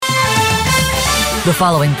The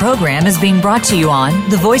following program is being brought to you on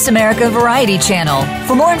the Voice America Variety Channel.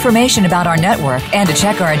 For more information about our network and to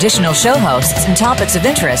check our additional show hosts and topics of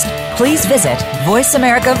interest, please visit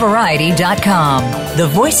voiceamericavariety.com. The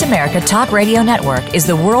Voice America Talk Radio Network is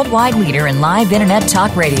the worldwide leader in live Internet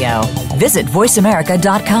talk radio. Visit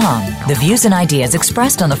voiceamerica.com. The views and ideas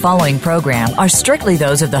expressed on the following program are strictly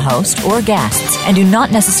those of the host or guests and do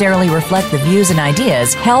not necessarily reflect the views and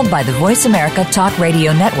ideas held by the Voice America Talk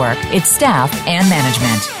Radio Network, its staff, and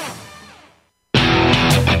management.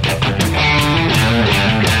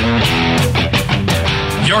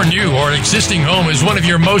 Your new or existing home is one of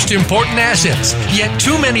your most important assets, yet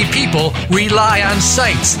too many people rely on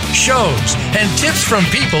sites, shows, and tips from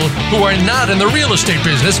people who are not in the real estate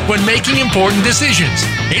business when making important decisions.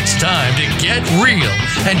 It's time to get real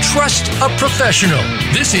and trust a professional.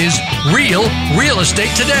 This is Real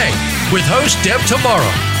Estate Today with host Deb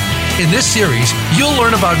Tomorrow. In this series, you'll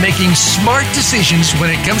learn about making smart decisions when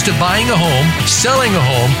it comes to buying a home, selling a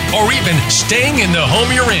home, or even staying in the home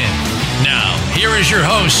you're in. Now, here is your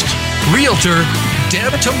host, Realtor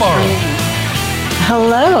Deb Tomorrow.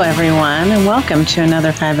 Hello, everyone, and welcome to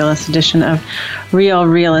another fabulous edition of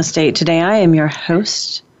Real Estate Today. I am your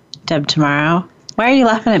host, Deb Tomorrow. Why are you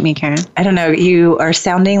laughing at me, Karen? I don't know. You are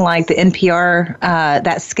sounding like the NPR,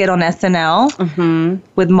 that skit on SNL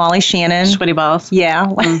with Molly Shannon. Sweaty balls.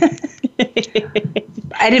 Yeah.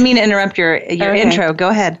 I didn't mean to interrupt your intro. Go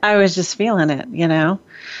ahead. I was just feeling it, you know.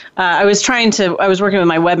 I was working with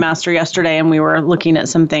my webmaster yesterday, and we were looking at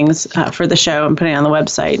some things for the show and putting it on the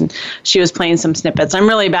website, and she was playing some snippets. I'm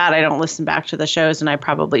really bad. I don't listen back to the shows, and I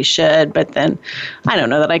probably should, but then I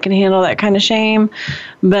don't know that I can handle that kind of shame.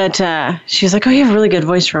 But she was like, oh, you have a really good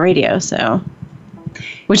voice for radio, so,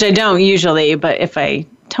 which I don't usually, but if I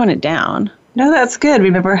tone it down. No, that's good.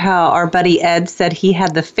 Remember how our buddy Ed said he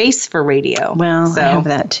had the face for radio? Well, I have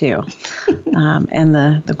that too. And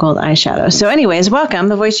the gold eyeshadow. So anyways, welcome.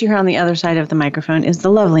 The voice you hear on the other side of the microphone is the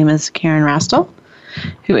lovely Ms. Karen Rastel,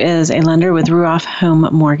 who is a lender with Ruoff Home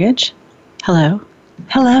Mortgage. Hello.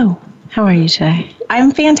 Hello. How are you today?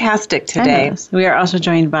 I'm fantastic today. We are also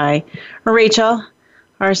joined by Rachel,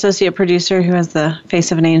 our associate producer, who has the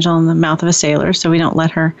face of an angel and the mouth of a sailor, so we don't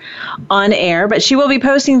let her on air. But she will be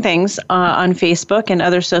posting things on Facebook and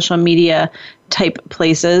other social media type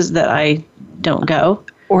places that I don't go.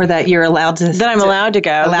 Or that you're allowed to... That I'm allowed to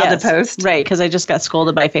go. Allowed to post. Right, because I just got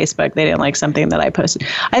scolded by Facebook. They didn't like something that I posted.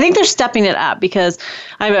 I think they're stepping it up because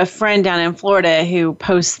I have a friend down in Florida who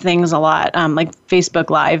posts things a lot, like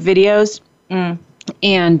Facebook Live videos.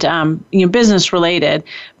 And, business related,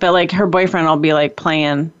 but like her boyfriend will be like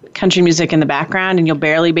playing country music in the background and you'll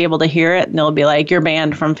barely be able to hear it. And they'll be like, you're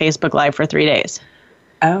banned from Facebook Live for 3 days.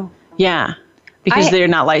 Oh. Yeah. Because they're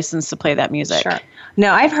not licensed to play that music. Sure.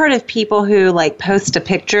 No, I've heard of people who like post a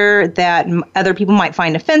picture that other people might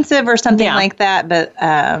find offensive or something like that. But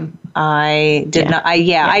I did not.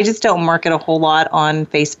 I just don't market a whole lot on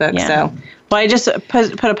Facebook. Yeah. So, well, I just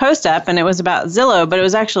put a post up and it was about Zillow, but it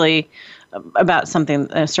was actually about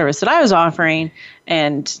a service that I was offering,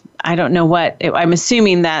 and I don't know I'm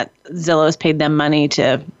assuming that Zillow's paid them money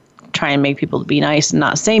to try and make people be nice and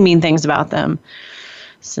not say mean things about them,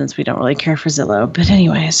 since we don't really care for Zillow. But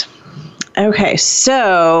anyways, okay,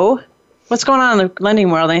 so what's going on in the lending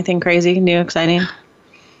world? Anything crazy, new, exciting?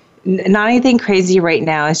 Not anything crazy right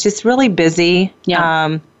now. It's just really busy.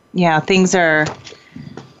 Yeah. Things are,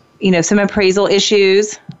 some appraisal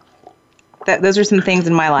issues. Those are some things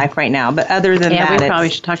in my life right now. But other than that, we probably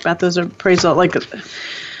should talk about those appraisal.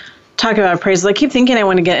 Talk about appraisal. I keep thinking I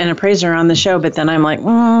want to get an appraiser on the show, but then I'm like,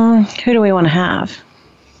 who do we want to have?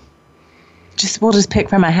 We'll just pick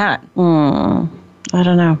from a hat. I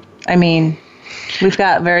don't know. I mean, we've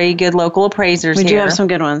got very good local appraisers here. We do have some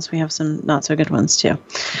good ones. We have some not so good ones too.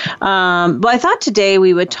 But I thought today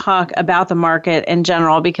we would talk about the market in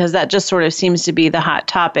general, because that just sort of seems to be the hot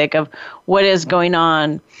topic of what is going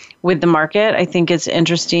on with the market. I think it's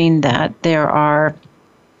interesting that there are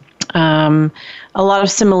a lot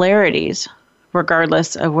of similarities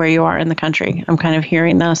regardless of where you are in the country. I'm kind of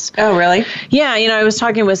hearing this. Oh, really? Yeah. I was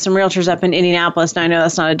talking with some realtors up in Indianapolis. Now, I know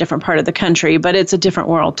that's not a different part of the country, but it's a different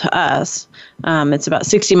world to us. It's about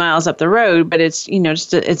 60 miles up the road, but it's,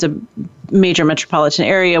 it's a major metropolitan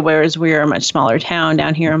area, whereas we're a much smaller town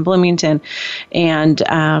down here in Bloomington. And,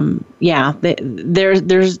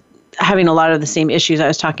 there's having a lot of the same issues. I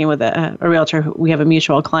was talking with a realtor. We have a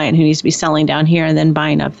mutual client who needs to be selling down here and then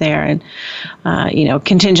buying up there, and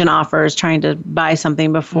contingent offers, trying to buy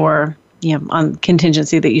something before, on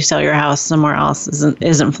contingency that you sell your house somewhere else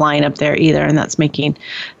isn't flying up there either, and that's making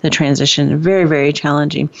the transition very, very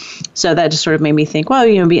challenging. So that just sort of made me think, well,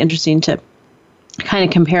 it'd be interesting to kind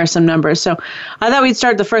of compare some numbers. So I thought we'd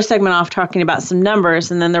start the first segment off talking about some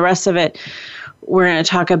numbers, and then the rest of it, we're going to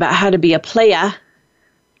talk about how to be a player.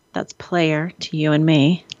 That's player to you and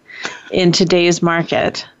me in today's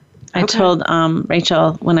market. I told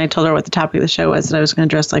Rachel, when I told her what the topic of the show was, that I was going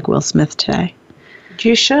to dress like Will Smith today.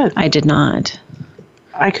 You should. I did not.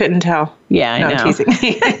 I couldn't tell. Yeah, I know. I'm teasing.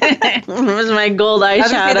 It was my gold eyeshadow. I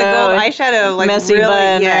was going to say the gold eyeshadow, like messy really,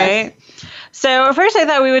 bun, yes. right? So first I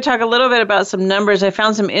thought we would talk a little bit about some numbers. I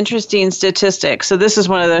found some interesting statistics. So this is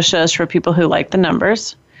one of those shows for people who like the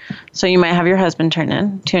numbers. So you might have your husband tune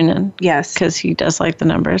in. Yes. Because he does like the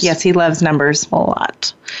numbers. Yes, he loves numbers. A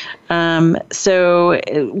lot. So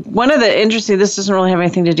one of the interesting, this doesn't really have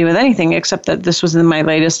anything to do with anything, except that this was in my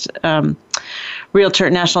latest Realtor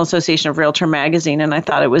National Association of Realtor magazine. And I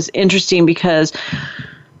thought it was interesting because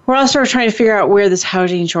we're all sort of trying to figure out where this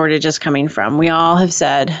housing shortage is coming from. We all have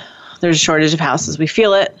said there's a shortage of houses. We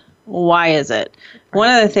feel it. Why is it?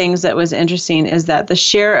 One of the things that was interesting is that the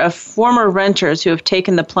share of former renters who have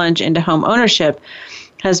taken the plunge into home ownership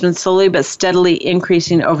has been slowly but steadily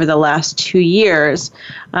increasing over the last 2 years.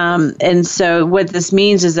 And so what this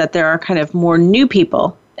means is that there are kind of more new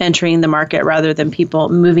people entering the market rather than people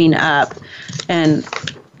moving up. And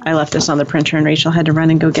I left this on the printer and Rachel had to run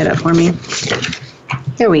and go get it for me.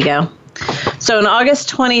 Here we go. So in August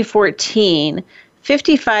 2014,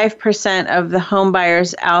 55% of the home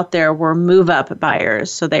buyers out there were move-up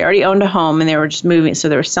buyers. So they already owned a home and they were just moving. So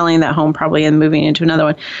they were selling that home probably and moving into another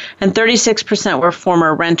one. And 36% were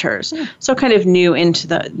former renters. So kind of new into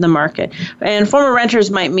the market. And former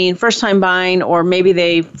renters might mean first-time buying, or maybe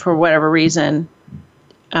they, for whatever reason,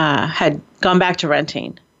 had gone back to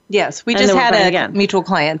renting. Yes, we just had a mutual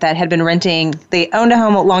client that had been renting. They owned a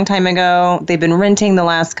home a long time ago. They've been renting the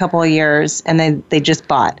last couple of years, and then they just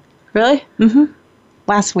bought. Really? Mm-hmm.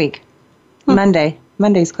 Last week. Monday.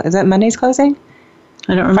 Is that Monday's closing?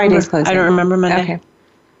 I don't remember. Friday's closing. I don't remember Monday. Okay.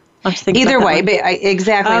 Either way, but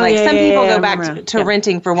exactly. Some people go back to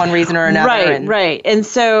renting for one reason or another. Right. And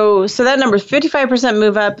so that number is 55%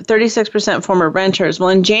 move up, 36% former renters. Well,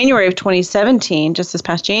 in January of 2017, just this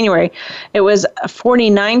past January, it was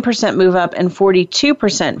 49% move up and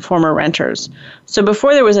 42% former renters. So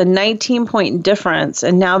before there was a 19-point difference,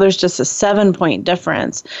 and now there's just a 7-point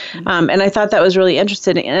difference. And I thought that was really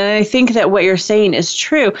interesting. And I think that what you're saying is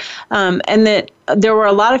true, and that there were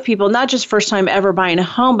a lot of people, not just first time ever buying a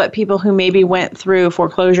home, but people who maybe went through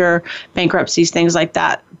foreclosure, bankruptcies, things like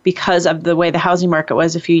that, because of the way the housing market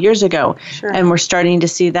was a few years ago. Sure. And we're starting to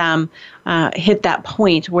see them hit that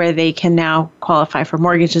point where they can now qualify for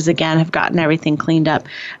mortgages again, have gotten everything cleaned up,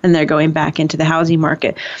 and they're going back into the housing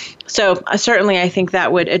market. So certainly I think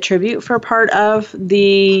that would attribute for part of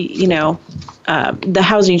the, the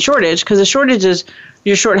housing shortage, because the shortage is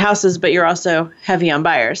you're short houses, but you're also heavy on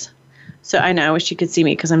buyers. So I know, I wish you could see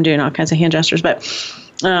me because I'm doing all kinds of hand gestures, but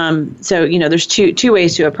there's two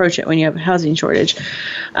ways to approach it when you have a housing shortage.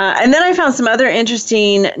 And then I found some other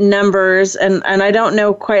interesting numbers, and I don't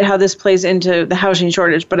know quite how this plays into the housing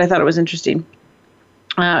shortage, but I thought it was interesting.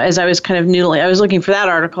 As I was kind of noodling, I was looking for that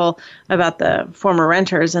article about the former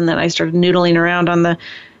renters, and then I started noodling around on the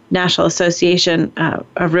National Association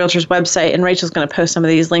of Realtors website, and Rachel's going to post some of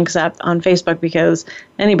these links up on Facebook because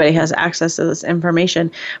anybody has access to this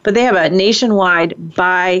information. But they have a nationwide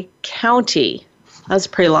by county. That's a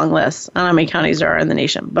pretty long list. I don't know how many counties there are in the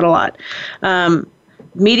nation, but a lot.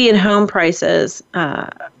 Median home prices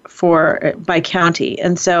by county.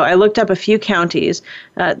 And so I looked up a few counties.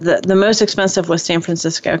 The most expensive was San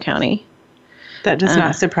Francisco County. That does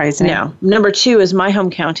not surprise me. No. Number 2 is my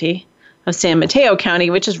home county of San Mateo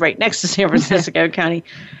County, which is right next to San Francisco County,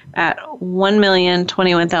 at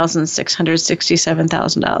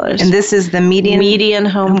 $1,021,667,000. And this is the median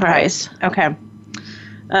home price. Okay.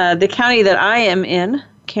 The county that I am in,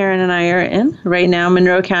 Karen and I are in right now,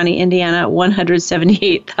 Monroe County, Indiana,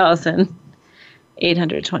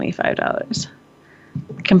 $178,825,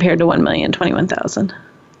 compared to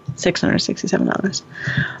 $1,021,667.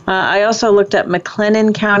 I also looked up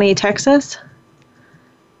McLennan County, Texas.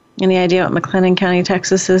 Any idea what McLennan County,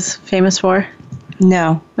 Texas is famous for?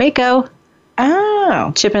 No. Waco.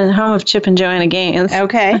 Oh. Home of Chip and Joanna Gaines.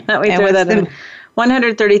 Okay. We throw that in.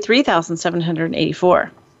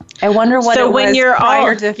 $133,784. I wonder what it was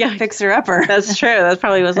prior to Fixer Upper. That's true. That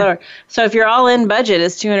probably was lower. So if your all-in budget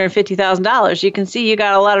is $250,000, you can see you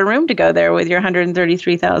got a lot of room to go there with your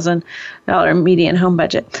 $133,000 median home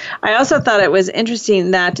budget. I also thought it was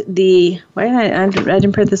interesting that I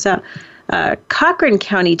didn't print this out. Cochran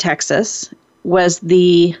County, Texas, was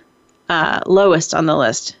the lowest on the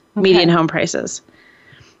list. Okay. Median home prices,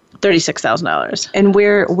 $36,000. And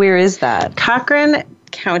where is that? Cochran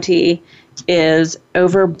County is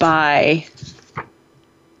over by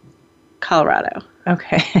Colorado.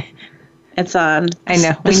 Okay. It's on I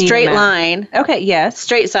know. the straight line. Okay, yes.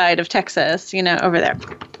 Straight side of Texas, over there.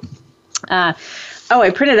 I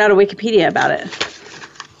printed out a Wikipedia about it.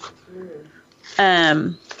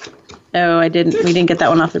 We didn't get that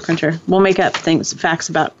one off the printer. We'll make up facts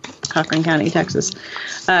about Cochran County, Texas.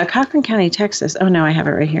 Cochran County, Texas. Oh, no, I have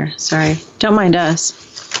it right here. Sorry. Don't mind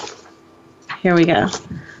us. Here we go.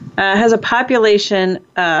 Has a population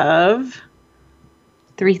of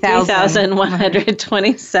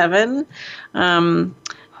 3,127. And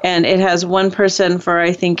it has one person for,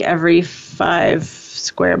 I think, every 5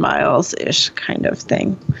 square miles-ish kind of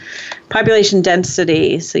thing. Population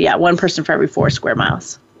density, so yeah, one person for every 4 square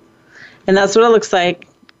miles. And that's what it looks like.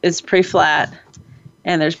 It's pretty flat,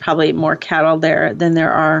 and there's probably more cattle there than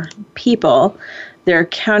there are people. Their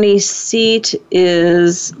county seat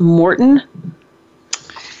is Morton.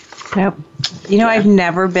 Yep. I've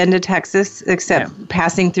never been to Texas except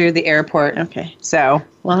passing through the airport. Okay. So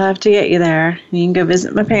we'll have to get you there. You can go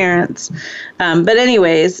visit my parents. But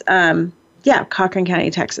anyways, Cochran County,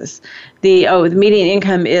 Texas. The median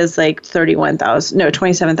income is like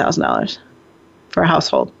 $27,000 for a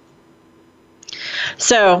household.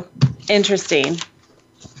 So interesting.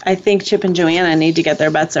 I think Chip and Joanna need to get their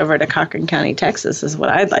butts over to Cochran County, Texas, is what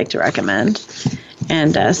I'd like to recommend,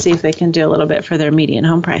 and see if they can do a little bit for their median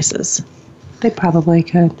home prices. They probably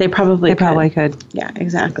could. They probably could. Yeah,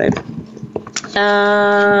 exactly.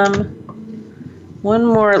 One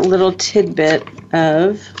more little tidbit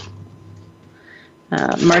of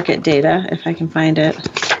market data, if I can find it.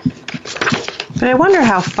 But I wonder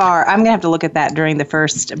how far, I'm going to have to look at that during the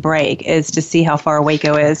first break, is to see how far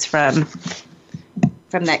Waco is from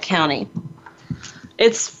that county.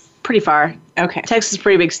 It's pretty far. Okay. Texas is a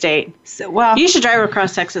pretty big state. So, you should drive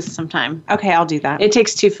across Texas sometime. Okay, I'll do that. It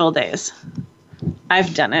takes 2 full days.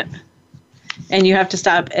 I've done it. And you have to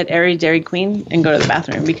stop at every Dairy Queen and go to the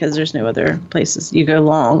bathroom because there's no other places. You go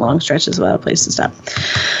long stretches without a place to stop.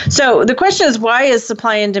 So the question is, why is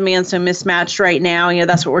supply and demand so mismatched right now?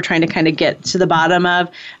 That's what we're trying to kind of get to the bottom of.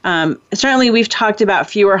 Certainly, we've talked about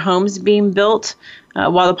fewer homes being built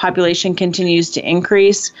while the population continues to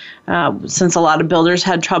increase. Since a lot of builders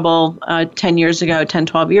had trouble 12 years ago,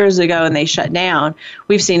 and they shut down,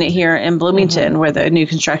 we've seen it here in Bloomington, where the new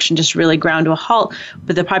construction just really ground to a halt,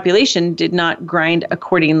 but the population did not grind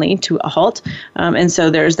accordingly to a halt. And so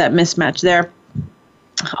there's that mismatch there.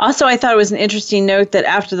 Also, I thought it was an interesting note that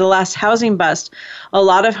after the last housing bust, a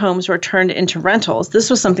lot of homes were turned into rentals.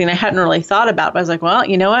 This was something I hadn't really thought about, but I was like, well,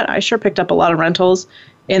 you know what? I sure picked up a lot of rentals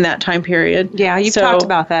in that time period. Yeah, you've talked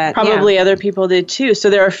about that. Probably other people did too.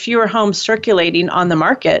 So there are fewer homes circulating on the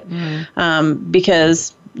market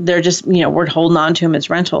because they're just, we're holding on to them as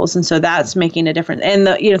rentals. And so that's making a difference. And,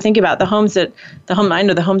 think about the homes that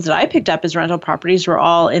I picked up as rental properties were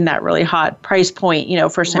all in that really hot price point,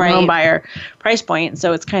 first-time home buyer price point.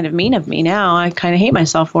 So it's kind of mean of me now. I kind of hate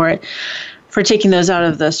myself for it, for taking those out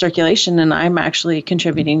of the circulation. And I'm actually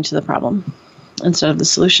contributing to the problem instead of the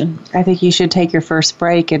solution. I think you should take your first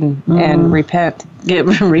break and repent.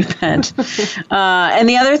 Repent. And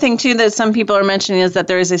the other thing, too, that some people are mentioning is that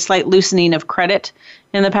there is a slight loosening of credit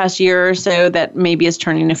in the past year or so that maybe is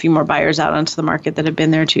turning a few more buyers out onto the market that have been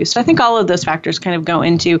there, too. So I think all of those factors kind of go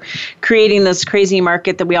into creating this crazy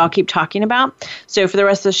market that we all keep talking about. So for the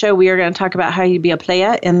rest of the show, we are going to talk about how you be a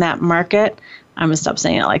player in that market. I'm going to stop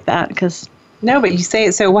saying it like that because... No, but you say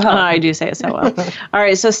it so well. I do say it so well. All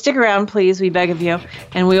right, so stick around, please. We beg of you.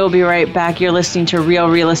 And we will be right back. You're listening to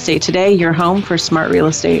Real Real Estate Today, your home for smart real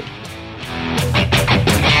estate.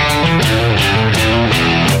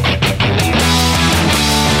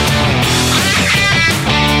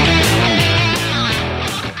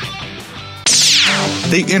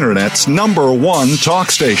 The Internet's #1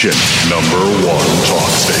 talk station. #1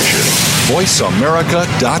 talk station.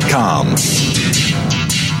 VoiceAmerica.com.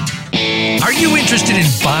 Are you interested in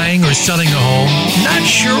buying or selling a home? Not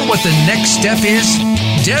sure what the next step is?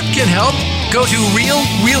 Deb can help. Go to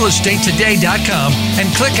realrealestatetoday.com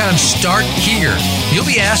and click on Start Here. You'll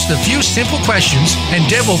be asked a few simple questions, and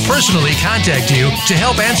Deb will personally contact you to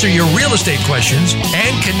help answer your real estate questions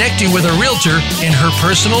and connect you with a realtor in her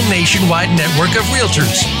personal nationwide network of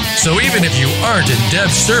realtors. So even if you aren't in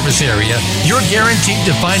Deb's service area, you're guaranteed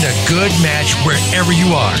to find a good match wherever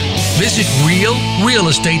you are. Visit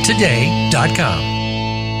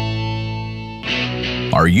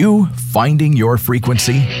realrealestatetoday.com. Are you finding your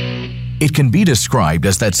frequency? It can be described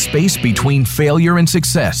as that space between failure and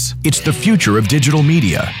success. It's the future of digital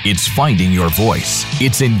media. It's finding your voice.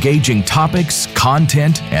 It's engaging topics,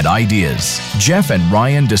 content, and ideas. Jeff and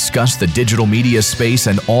Ryan discuss the digital media space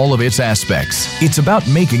and all of its aspects. It's about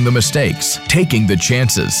making the mistakes, taking the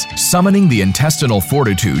chances, summoning the intestinal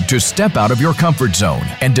fortitude to step out of your comfort zone,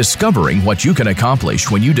 and discovering what you can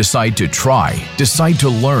accomplish when you decide to try, decide to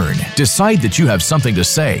learn, decide that you have something to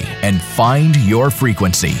say, and find your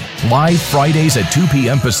frequency. Live Fridays at 2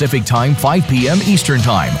 p.m. Pacific Time, 5 p.m. Eastern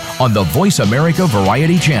Time on the Voice America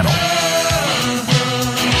Variety Channel.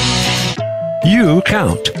 You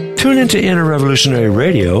count. Tune into Inner Revolutionary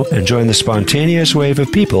Radio and join the spontaneous wave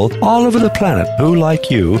of people all over the planet who,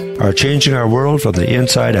 like you, are changing our world from the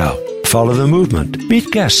inside out. Follow the movement.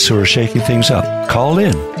 Meet guests who are shaking things up. Call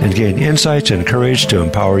in and gain insights and courage to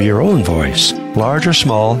empower your own voice. Large or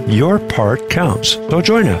small, your part counts. So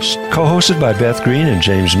join us. Co-hosted by Beth Green and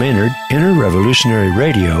James Maynard, Inner Revolutionary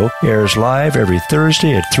Radio airs live every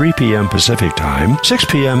Thursday at 3 p.m. Pacific Time, 6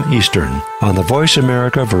 p.m. Eastern on the Voice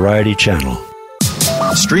America Variety Channel.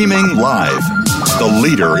 Streaming live. The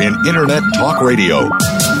leader in Internet Talk Radio.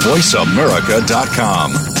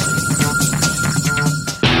 VoiceAmerica.com.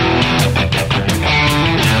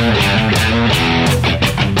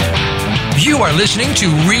 You are listening to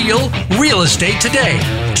Real Estate Today.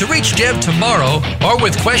 To reach Deb tomorrow or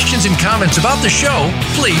with questions and comments about the show,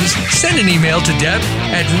 please send an email to Deb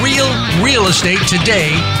at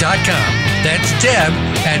realrealestatetoday.com. That's Deb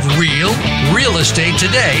at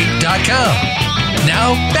realrealestatetoday.com.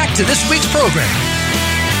 Now, back to this week's program.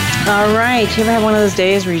 All right. You ever have one of those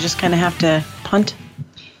days where you just kind of have to punt?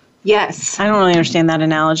 Yes. I don't really understand that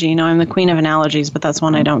analogy. You know, I'm the queen of analogies, but that's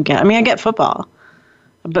one I don't get. I mean, I get football.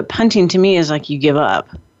 But punting to me is like you give up.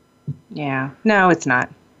 Yeah. No, it's not.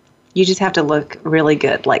 You just have to look really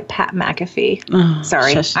good, like Pat McAfee. Oh,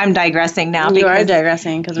 Sorry, I'm digressing now. You are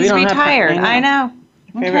digressing because we don't retired. have Pat. I know.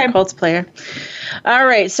 Favorite Colts player. All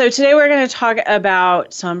right. So today we're going to talk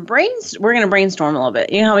about we're going to brainstorm a little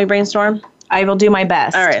bit. You can help me brainstorm? I will do my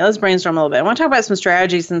best. All right, let's brainstorm a little bit. I want to talk about some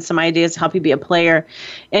strategies and some ideas to help you be a player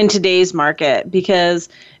in today's market, because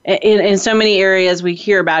in so many areas we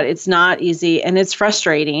hear about it's not easy and it's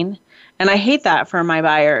frustrating, and I hate that for my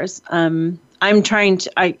buyers. I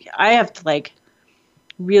have to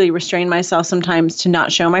really restrain myself sometimes to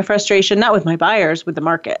not show my frustration, not with my buyers, with the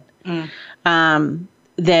market.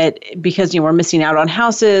 That because we're missing out on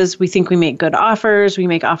houses, we think we make good offers, we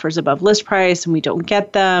make offers above list price, and we don't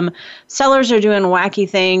get them. Sellers are doing wacky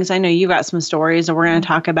things. I know you got some stories, and we're going to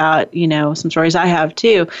talk about some stories I have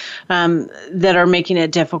too, that are making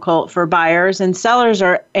it difficult for buyers. And sellers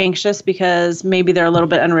are anxious because maybe they're a little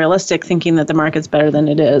bit unrealistic, thinking that the market's better than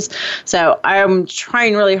it is. So I'm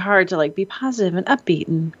trying really hard to be positive and upbeat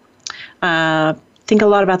and think a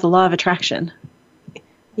lot about the law of attraction.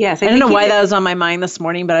 Yes, I don't know why that was on my mind this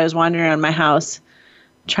morning, but I was wandering around my house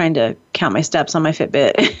trying to count my steps on my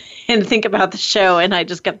Fitbit and think about the show, and I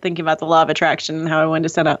just kept thinking about the law of attraction and how I wanted to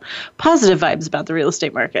send out positive vibes about the real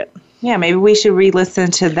estate market. Yeah, maybe we should re-listen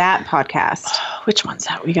to that podcast. Which one's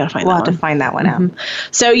that? We got to find that one. We'll have to find that one out.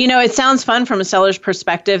 So, it sounds fun from a seller's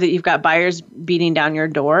perspective that you've got buyers beating down your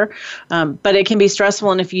door, but it can be stressful,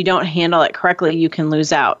 and if you don't handle it correctly, you can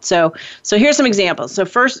lose out. So here's some examples. So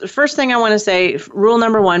first thing I want to say, rule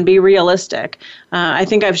number 1, be realistic. I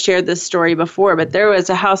think I've shared this story before, but there was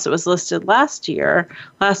a house that was listed last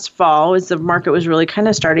fall, as the market was really kind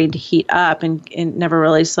of starting to heat up and never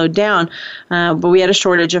really slowed down, but we had a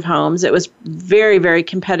shortage of homes. It was very, very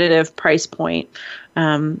competitive price point.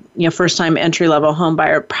 First-time entry-level home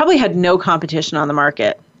buyer, probably had no competition on the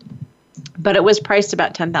market, but it was priced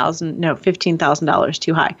about $15,000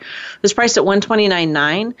 too high. It was priced at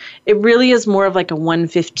 $129,900. It really is more of like a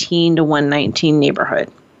 $115,000 to $119,000 neighborhood.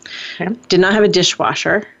 Okay. Did not have a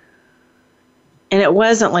dishwasher. And it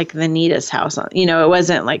wasn't like the neatest house. It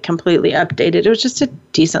wasn't like completely updated. It was just a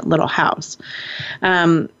decent little house.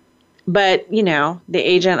 But, the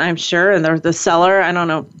agent, I'm sure, and the seller, I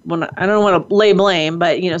don't want to lay blame,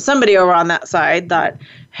 but, somebody over on that side thought,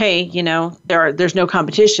 hey, there's no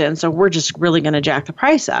competition, so we're just really going to jack the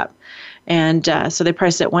price up. And so they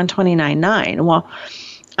priced it at $129,900. Well,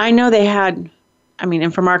 I know they had,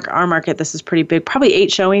 and from our market, this is pretty big, probably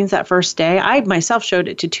 8 showings that first day. I myself showed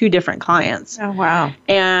it to 2 different clients. Oh, wow.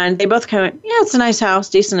 And they both kind of went, yeah, it's a nice house,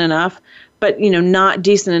 decent enough. But, not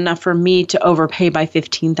decent enough for me to overpay by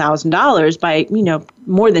 $15,000 by,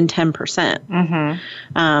 more than 10%.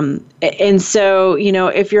 Mm-hmm. And so,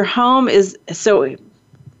 if your home is,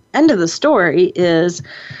 end of the story is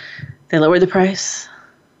they lowered the price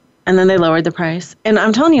and then they lowered the price. And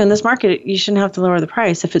I'm telling you, in this market, you shouldn't have to lower the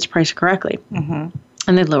price if it's priced correctly. Mm-hmm.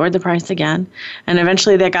 And they lowered the price again. And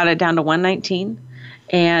eventually they got it down to $119.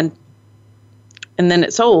 And then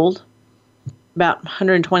it sold about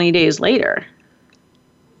 120 days later.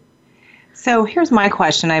 So here's my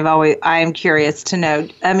question. I'm curious to know.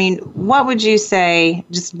 I mean, what would you say,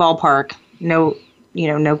 just ballpark, no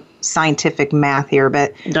scientific math here,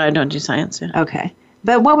 but I don't do science. Yeah. Okay.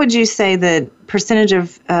 But what would you say the percentage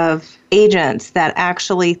of agents that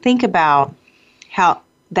actually think about how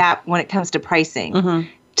that when it comes to pricing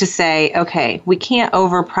to say, okay, we can't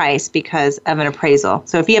overprice because of an appraisal.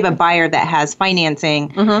 So if you have a buyer that has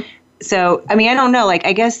financing, so, I mean, I don't know, like,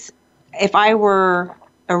 I guess if I were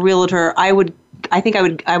a realtor, I would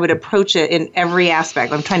approach it in every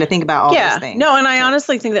aspect. I'm trying to think about all those things. No, and I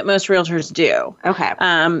honestly think that most realtors do. Okay.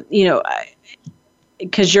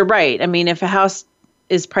 Because you're right. I mean, if a house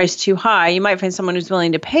is priced too high, you might find someone who's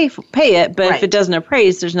willing to pay it, but if it doesn't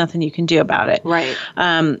appraise, there's nothing you can do about it. Right.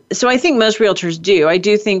 So I think most realtors do. I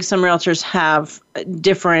do think some realtors have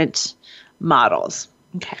different models.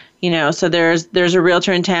 Okay. So there's a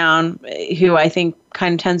realtor in town who I think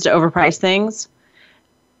kind of tends to overprice things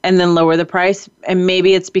and then lower the price. And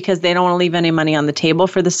maybe it's because they don't want to leave any money on the table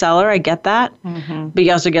for the seller. I get that. But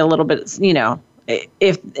you also get a little bit,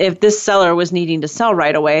 if this seller was needing to sell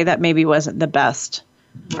right away, that maybe wasn't the best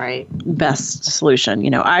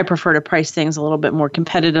solution. I prefer to price things a little bit more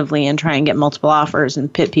competitively and try and get multiple offers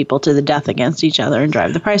and pit people to the death against each other and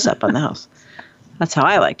drive the price up on the house. That's how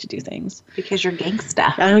I like to do things. Because you're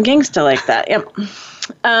gangsta. I'm gangsta like that. Yep.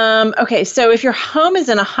 Okay, so if your home is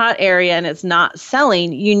in a hot area and it's not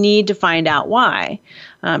selling, you need to find out why.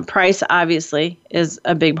 Price, obviously, is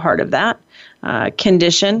a big part of that.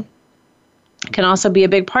 Condition can also be a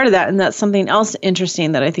big part of that. And that's something else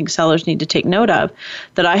interesting that I think sellers need to take note of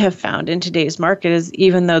that I have found in today's market is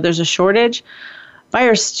even though there's a shortage,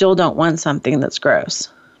 buyers still don't want something that's gross.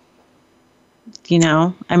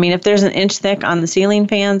 I mean, if there's an inch thick on the ceiling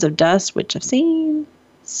fans of dust, which I've seen,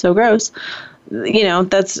 so gross,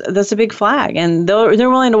 that's a big flag. And they're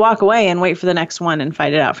willing to walk away and wait for the next one and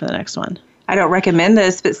fight it out for the next one. I don't recommend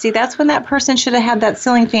this, but see, that's when that person should have had that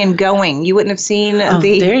ceiling fan going. You wouldn't have seen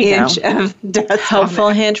the inch of dust. Helpful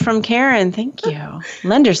hint from Karen. Thank you.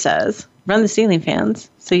 Lender says, run the ceiling fans.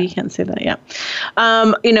 So you can't say that, yeah.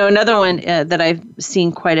 Another one that I've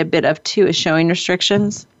seen quite a bit of, too, is showing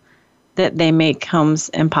restrictions that they make homes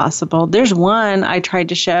impossible. There's one I tried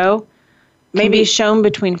to show, maybe shown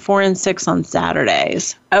between 4 and 6 on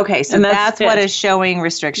Saturdays. Okay, so that's what a showing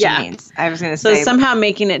restriction means. I was going to say. So somehow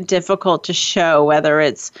making it difficult to show whether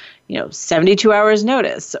it's, 72 hours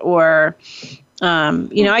notice or,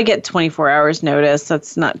 I get 24 hours notice.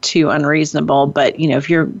 That's not too unreasonable. But, if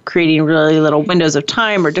you're creating really little windows of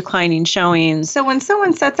time or declining showings. So when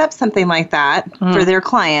someone sets up something like that for their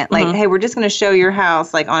client, like, hey, we're just going to show your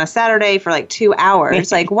house like on a Saturday for like 2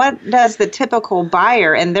 hours. Like, what does the typical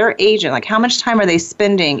buyer and their agent, like how much time are they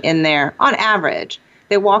spending in there on average?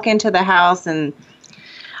 They walk into the house and...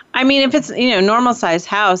 I mean, if it's, normal size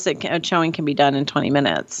house, a showing can be done in 20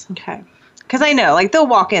 minutes. Okay. Because I know, like, they'll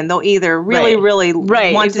walk in, they'll either really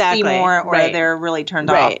want to see more or they're really turned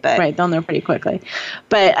off. But. They'll know pretty quickly.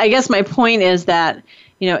 But I guess my point is that,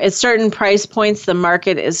 at certain price points, the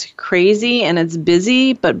market is crazy and it's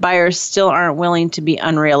busy, but buyers still aren't willing to be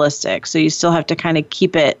unrealistic. So you still have to kind of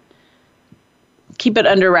keep it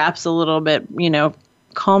under wraps a little bit,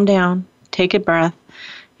 calm down, take a breath,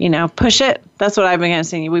 push it. That's what I've been kind of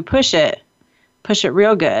saying. We push it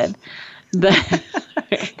real good. But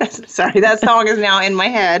sorry, that song is now in my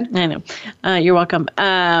head. I know. You're welcome.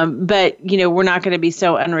 But, we're not going to be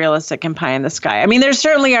so unrealistic and pie in the sky. I mean, there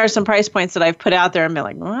certainly are some price points that I've put out there and been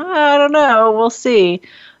like, well, I don't know. We'll see,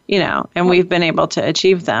 and we've been able to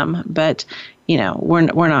achieve them. But,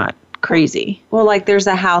 we're not crazy. Well, like there's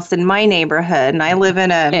a house in my neighborhood and I live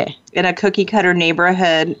in a cookie cutter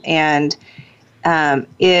neighborhood and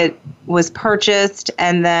it was purchased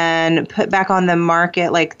and then put back on the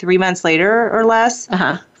market like 3 months later or less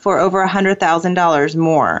for over $100,000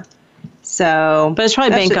 more. So, but it's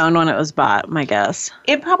probably bank owned when it was bought, my guess.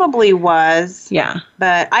 It probably was. Yeah.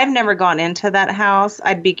 But I've never gone into that house.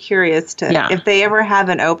 I'd be curious if they ever have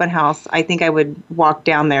an open house, I think I would walk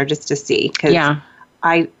down there just to see. Because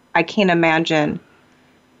I can't imagine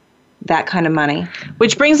that kind of money.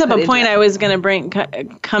 Which brings up a point I was going to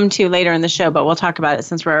come to later in the show, but we'll talk about it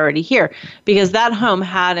since we're already here. Because that home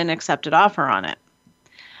had an accepted offer on it.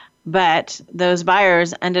 But those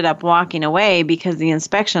buyers ended up walking away because the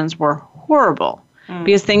inspections were horrible.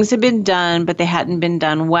 Because things had been done, but they hadn't been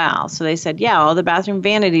done well. So they said, all the bathroom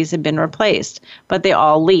vanities had been replaced, but they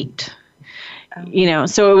all leaked.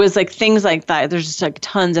 So it was like things like that. There's just like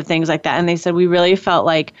tons of things like that. And they said, we really felt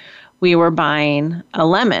like we were buying a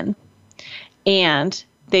lemon. And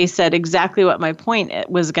they said exactly what my point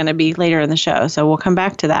was going to be later in the show. So we'll come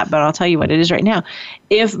back to that, but I'll tell you what it is right now.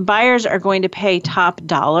 If buyers are going to pay top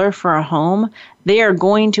dollar for a home, they are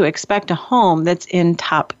going to expect a home that's in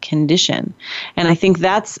top condition. And I think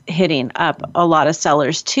that's hitting up a lot of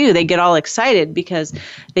sellers too. They get all excited because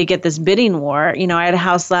they get this bidding war. You know, I had a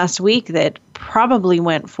house last week that probably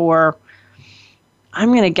went for, I'm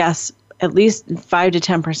going to guess, at least 5 to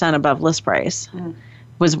 10% above list price.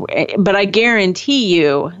 But I guarantee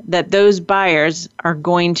you that those buyers are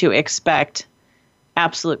going to expect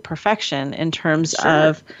absolute perfection in terms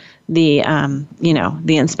of the,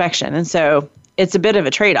 the inspection. And so it's a bit of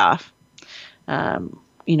a trade-off, when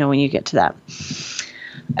you get to that.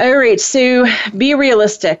 All right, so be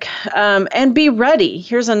realistic and be ready.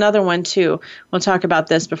 Here's another one, too. We'll talk about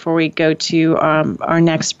this before we go to our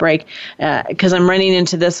next break, because I'm running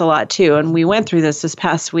into this a lot, too. And we went through this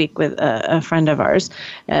past week with a friend of ours,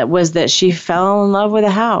 was that she fell in love with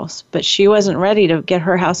a house, but she wasn't ready to get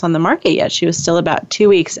her house on the market yet. She was still about 2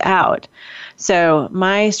 weeks out. So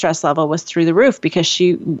my stress level was through the roof because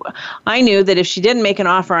I knew that if she didn't make an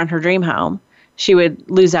offer on her dream home, she would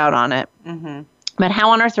lose out on it. Mm-hmm. But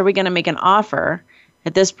how on earth are we going to make an offer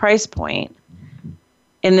at this price point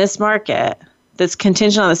in this market that's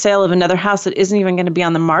contingent on the sale of another house that isn't even going to be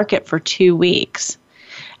on the market for 2 weeks?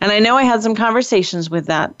 And I know I had some conversations with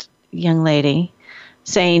that young lady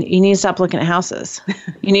saying, you need to stop looking at houses.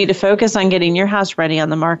 You need to focus on getting your house ready on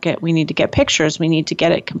the market. We need to get pictures. We need to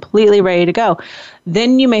get it completely ready to go.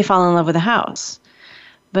 Then you may fall in love with a house.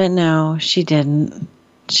 But no, she didn't.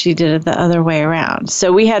 She did it the other way around.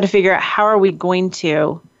 So we had to figure out how are we going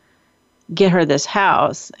to get her this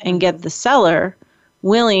house and get the seller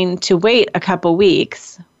willing to wait a couple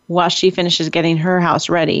weeks while she finishes getting her house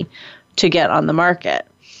ready to get on the market.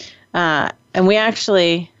 And we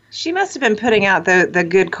actually... She must have been putting out the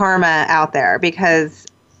good karma out there because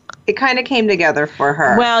it kind of came together for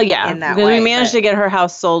her. Well, yeah, because we managed to get her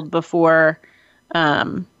house sold before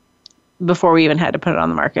we even had to put it on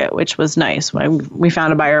the market, which was nice. We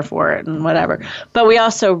found a buyer for it and whatever. But we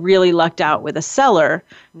also really lucked out with a seller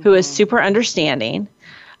who is super understanding.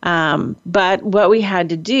 But what we had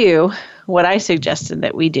to do, what I suggested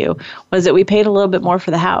that we do, was that we paid a little bit more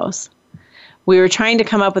for the house. We were trying to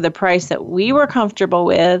come up with a price that we were comfortable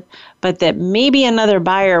with, but that maybe another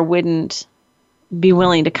buyer wouldn't be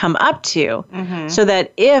willing to come up to. Mm-hmm. So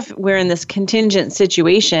that if we're in this contingent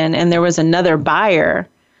situation and there was another buyer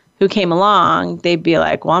who came along, they'd be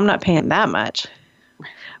like, well, I'm not paying that much.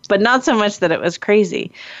 But not so much that it was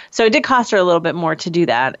crazy. So it did cost her a little bit more to do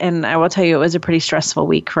that. And I will tell you, it was a pretty stressful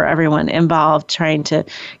week for everyone involved trying to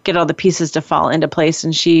get all the pieces to fall into place.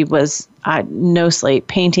 And she was no sleep,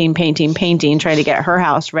 painting, trying to get her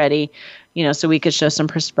house ready, so we could show some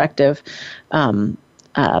perspective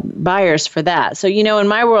buyers for that. So, in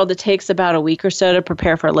my world, it takes about a week or so to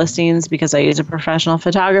prepare for listings because I use a professional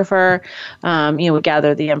photographer. We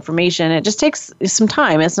gather the information. It just takes some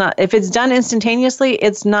time. It's not, if it's done instantaneously,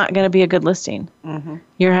 it's not going to be a good listing. Mm-hmm.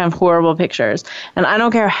 You're going to have horrible pictures. And I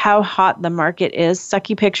don't care how hot the market is,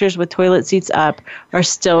 sucky pictures with toilet seats up are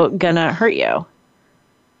still going to hurt you.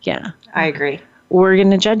 Yeah. I agree. We're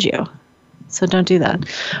going to judge you. So don't do that.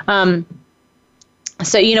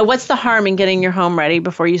 So, what's the harm in getting your home ready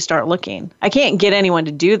before you start looking? I can't get anyone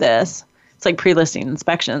to do this. It's like pre-listing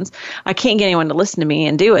inspections. I can't get anyone to listen to me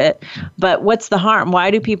and do it. But what's the harm? Why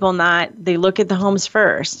do people not? They look at the homes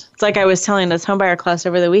first. It's like I was telling this homebuyer class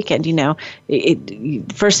over the weekend,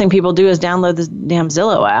 first thing people do is download this damn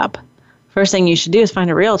Zillow app. First thing you should do is find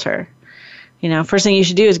a realtor. First thing you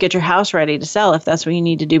should do is get your house ready to sell if that's what you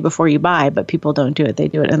need to do before you buy. But people don't do it. They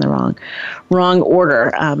do it in the wrong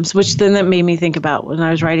order. Which then that made me think about when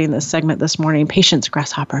I was writing this segment this morning, patience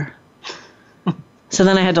grasshopper. So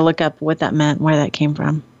then I had to look up what that meant, where that came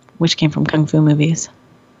from, which came from Kung Fu movies.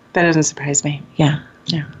 That doesn't surprise me. Yeah.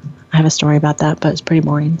 I have a story about that, but it's pretty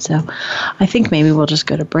boring. So I think maybe we'll just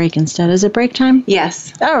go to break instead. Is it break time?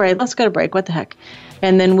 Yes. All right, let's go to break. What the heck?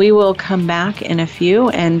 And then we will come back in a few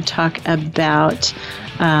and talk about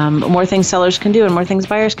more things sellers can do and more things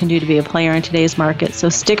buyers can do to be a player in today's market. So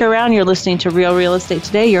stick around. You're listening to Real Real Estate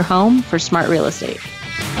Today, your home for smart real estate.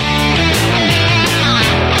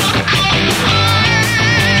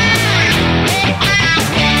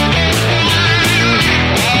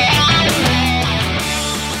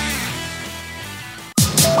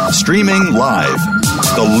 Streaming live,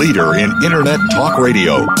 the leader in Internet Talk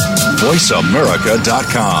Radio,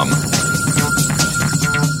 VoiceAmerica.com.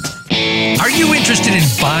 Are you interested in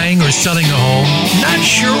buying or selling a home? Not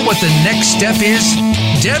sure what the next step is?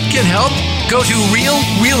 Deb can help. Go to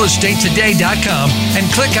realrealestatetoday.com and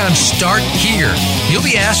click on Start Here. You'll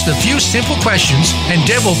be asked a few simple questions, and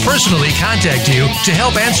Deb will personally contact you to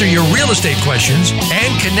help answer your real estate questions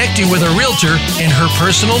and connect you with a realtor in her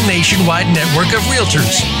personal nationwide network of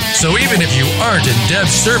realtors. So even if you aren't in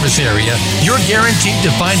Deb's service area, you're guaranteed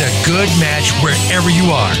to find a good match wherever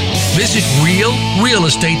you are. Visit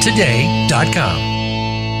realrealestatetoday.com.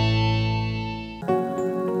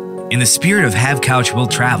 In the spirit of Have Couch Will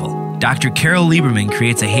Travel, Dr. Carol Lieberman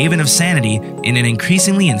creates a haven of sanity in an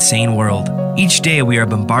increasingly insane world. Each day we are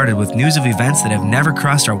bombarded with news of events that have never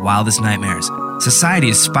crossed our wildest nightmares. Society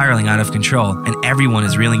is spiraling out of control and everyone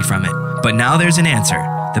is reeling from it. But now there's an answer.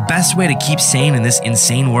 The best way to keep sane in this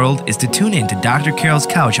insane world is to tune in to Dr. Carol's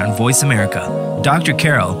Couch on Voice America. Dr.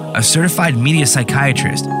 Carol, a certified media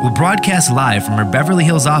psychiatrist, will broadcast live from her Beverly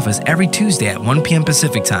Hills office every Tuesday at 1 p.m.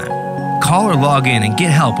 Pacific Time. Call or log in and get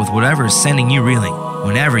help with whatever is sending you reeling,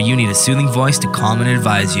 whenever you need a soothing voice to calm and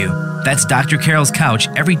advise you. That's Dr. Carol's Couch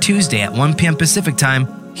every Tuesday at 1 p.m. Pacific Time,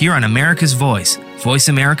 here on America's Voice,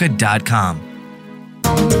 voiceamerica.com.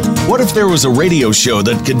 What if there was a radio show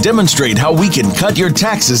that could demonstrate how we can cut your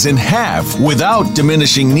taxes in half without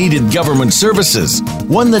diminishing needed government services?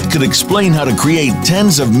 One that could explain how to create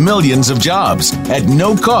tens of millions of jobs at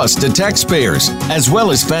no cost to taxpayers, as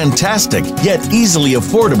well as fantastic yet easily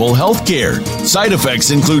affordable health care. Side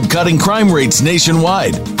effects include cutting crime rates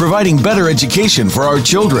nationwide, providing better education for our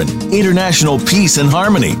children, international peace and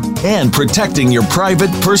harmony, and protecting your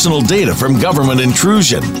private personal data from government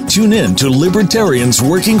intrusion. Tune in to Libertarians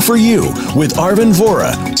Working for You with Arvin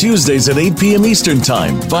Vora, Tuesdays at 8 p.m. Eastern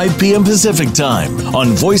Time, 5 p.m. Pacific Time on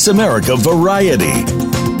Voice America Variety.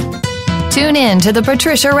 Tune in to The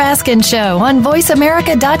Patricia Raskin Show on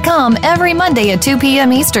voiceamerica.com every Monday at 2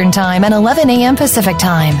 p.m. Eastern Time and 11 a.m. Pacific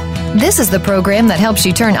Time. This is the program that helps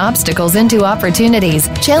you turn obstacles into opportunities,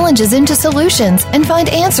 challenges into solutions, and find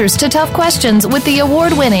answers to tough questions with the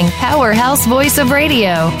award-winning powerhouse voice of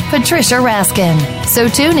radio, Patricia Raskin. So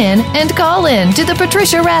tune in and call in to The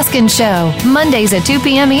Patricia Raskin Show, Mondays at 2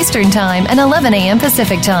 p.m. Eastern Time and 11 a.m.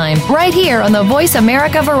 Pacific Time, right here on the Voice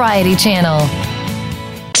America Variety Channel.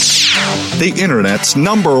 The Internet's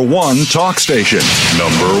 #1 talk station.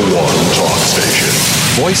 #1 talk station.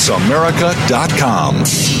 VoiceAmerica.com.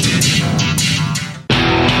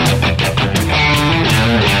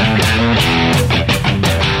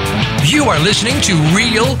 You are listening to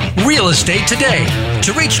Real Estate Today.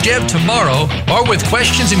 To reach Deb tomorrow or with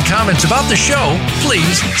questions and comments about the show,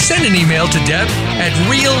 please send an email to Deb at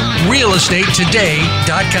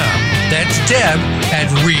realrealestatetoday.com. That's Deb at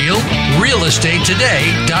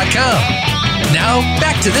realrealestatetoday.com. Now,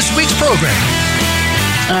 back to this week's program.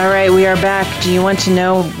 All right, we are back. Do you want to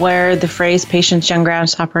know where the phrase "patience, young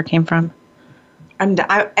grasshopper" came from? I'm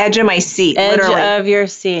edge of my seat, literally. Edge of your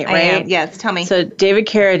seat, right? I am. Yes, tell me. So David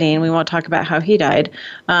Carradine, we won't talk about how he died,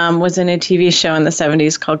 was in a TV show in the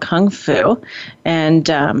 70s called Kung Fu. And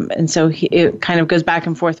so it kind of goes back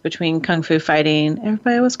and forth between Kung Fu fighting,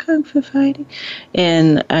 everybody was Kung Fu fighting,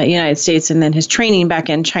 in the United States, and then his training back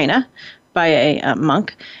in China by a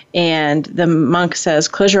monk. And the monk says,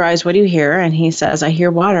 "Close your eyes, what do you hear?" And he says, "I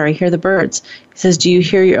hear water, I hear the birds." He says, "Do you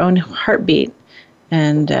hear your own heartbeat?"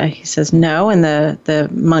 And he says, "No." And the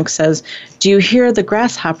monk says, "Do you hear the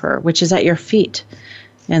grasshopper, which is at your feet?"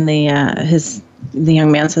 And the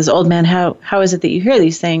young man says, "Old man, how is it that you hear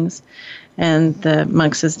these things?" And the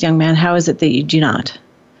monk says, "Young man, how is it that you do not?"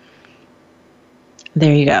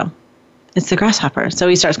 There you go. It's the grasshopper. So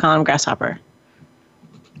he starts calling him grasshopper.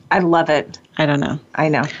 I love it. I don't know. I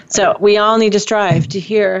know. So we all need to strive to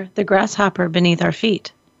hear the grasshopper beneath our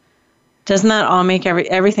feet. Doesn't that all make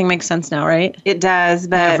everything makes sense now, right? It does,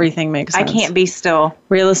 but everything makes sense. I can't be still.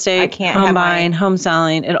 Real estate, home buying, home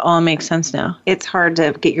selling, it all makes sense now. It's hard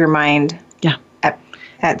to get your mind. Yeah.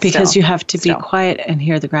 Because you have to be quiet and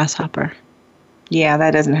hear the grasshopper. Yeah,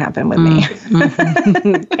 that doesn't happen with me.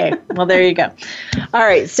 Okay, well, there you go. All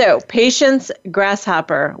right, so patience,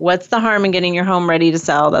 grasshopper. What's the harm in getting your home ready to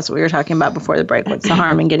sell? That's what we were talking about before the break. What's the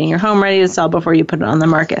harm in getting your home ready to sell before you put it on the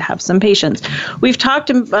market? Have some patience. We've talked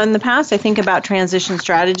in the past, I think, about transition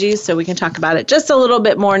strategies, so we can talk about it just a little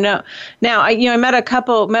bit more. Now, I met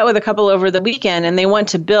with a couple over the weekend, and they want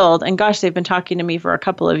to build, and gosh, they've been talking to me for a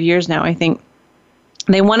couple of years now, I think.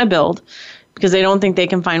 They want to build because they don't think they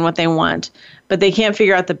can find what they want, but they can't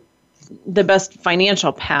figure out the best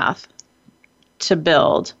financial path to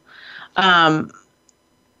build. And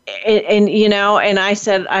I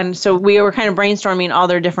said, and so we were kind of brainstorming all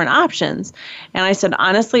their different options. And I said,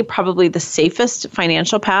 honestly, probably the safest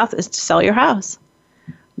financial path is to sell your house.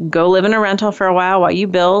 go live in a rental for a while you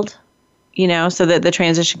build, so that the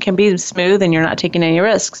transition can be smooth and you're not taking any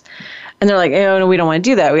risks. And they're like, oh, no, we don't want to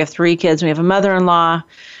do that. We have 3 kids. We have a mother-in-law,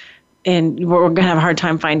 and we're going to have a hard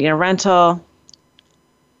time finding a rental.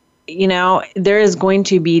 There is going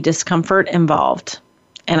to be discomfort involved.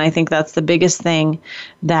 And I think that's the biggest thing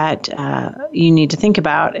that you need to think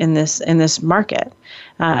about in this market.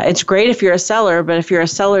 It's great if you're a seller, but if you're a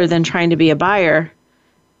seller then trying to be a buyer,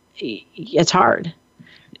 it's hard.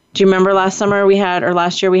 Do you remember last year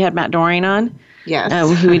we had Matt Doring on?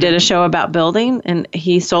 Yes. We did a show about building, and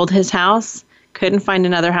he sold his house, couldn't find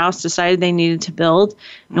another house, decided they needed to build.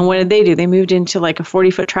 And what did they do? They moved into like a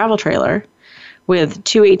 40-foot travel trailer with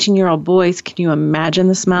 2 18-year-old boys. Can you imagine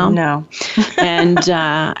the smell? No. and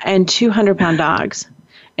 200-pound dogs.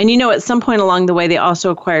 And at some point along the way, they also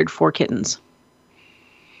acquired 4 kittens.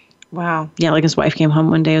 Wow. Yeah, like his wife came home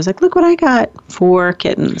one day. I was like, look what I got. 4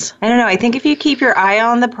 kittens. I don't know. I think if you keep your eye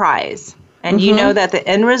on the prize and you know that the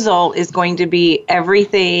end result is going to be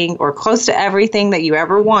everything or close to everything that you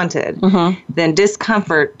ever wanted, then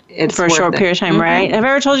discomfort, it's for a short period of time, right? Have I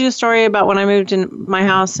ever told you a story about when I moved in my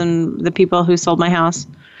house and the people who sold my house?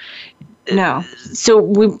 No. So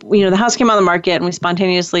the house came on the market and we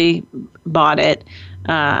spontaneously bought it.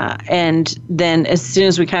 And then as soon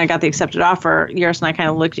as we kind of got the accepted offer, Yaris and I kind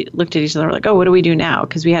of looked at each other like, oh, what do we do now?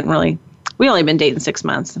 Because we only been dating 6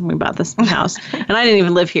 months and we bought this house. And I didn't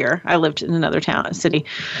even live here. I lived in another city.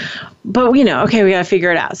 But okay, we got to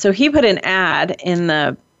figure it out. So he put an ad in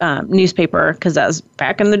the newspaper, because that was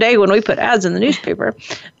back in the day when we put ads in the newspaper,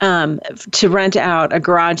 to rent out a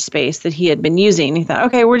garage space that he had been using. He thought,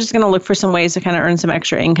 okay, we're just going to look for some ways to kind of earn some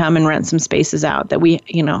extra income and rent some spaces out that we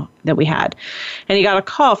had. And he got a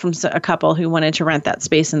call from a couple who wanted to rent that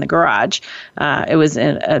space in the garage. It was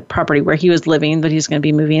a property where he was living, but he's going to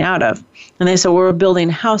be moving out of. And they said, well, we're building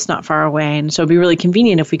a house not far away, and so it'd be really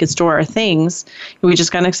convenient if we could store our things. We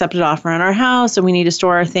just got an accepted offer on our house, and we need to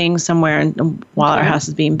store our things somewhere while our house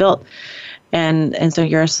is being built. And so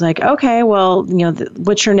Yaris like, okay, well,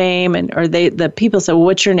 what's your name? Or the people said, well,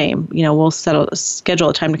 what's your name? We'll schedule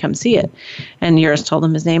a time to come see it. And Yaris told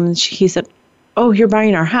him his name, and he said, oh, you're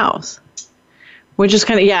buying our house. Which is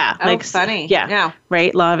kind of, funny. Yeah,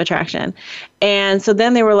 right? Law of attraction. And so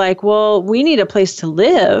then they were like, well, we need a place to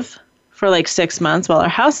live for like 6 months while our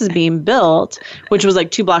house is being built, which was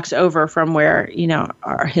like 2 blocks over from where,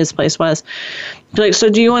 his place was. They're like, so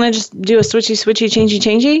do you want to just do a switchy,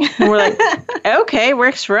 changey? And we're like, okay,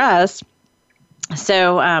 works for us.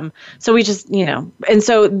 So we just, and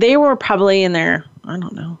so they were probably in their, I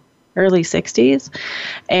don't know, early 60s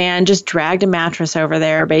and just dragged a mattress over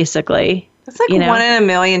there basically. It's like 1 in a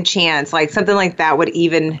million chance, like something like that would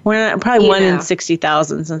even. We're probably 1 in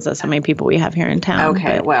 60,000 since that's how many people we have here in town.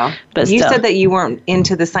 Okay, but you said that you weren't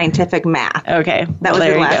into the scientific math. Okay, that was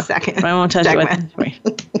your last second. I won't touch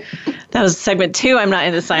it. That was segment 2. I'm not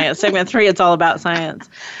into science. Segment 3, it's all about science.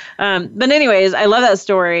 But anyways, I love that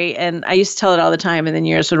story, and I used to tell it all the time, and then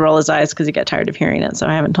Yaris would roll his eyes because he got tired of hearing it, so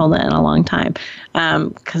I haven't told it in a long time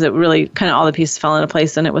because it really kind of all the pieces fell into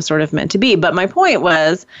place, and it was sort of meant to be. But my point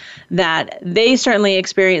was that they certainly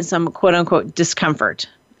experienced some quote-unquote discomfort.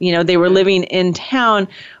 They were living in town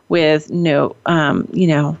with they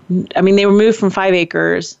were moved from 5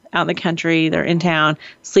 acres out in the country. They're in town,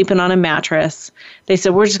 sleeping on a mattress. They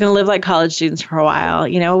said, we're just going to live like college students for a while.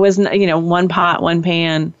 It wasn't, 1 pot, 1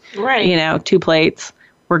 pan, right. 2 plates.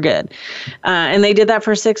 We're good. And they did that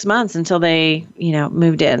for 6 months until they,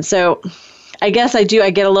 moved in. So I guess I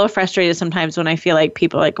get a little frustrated sometimes when I feel like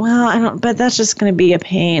people are like, well, but that's just going to be a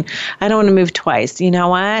pain. I don't want to move twice. You know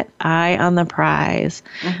what? Eye on the prize.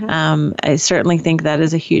 Mm-hmm. I certainly think that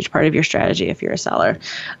is a huge part of your strategy if you're a seller.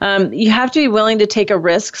 You have to be willing to take a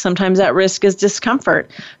risk. Sometimes that risk is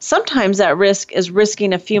discomfort. Sometimes that risk is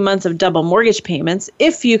risking a few months of double mortgage payments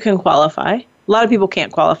if you can qualify. A lot of people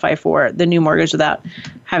can't qualify for the new mortgage without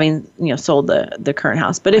having, sold the current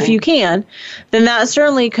house. But if you can, then that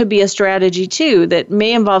certainly could be a strategy too that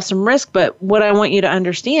may involve some risk. But what I want you to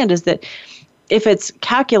understand is that if it's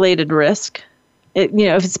calculated risk,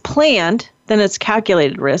 if it's planned, then it's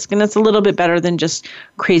calculated risk, and it's a little bit better than just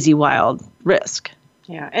crazy wild risk.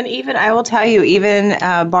 Yeah, and even I will tell you, even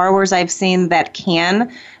borrowers I've seen that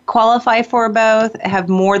can qualify for both have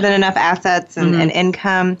more than enough assets and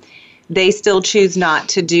income. They still choose not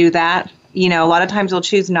to do that. A lot of times they'll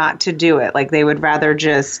choose not to do it. Like they would rather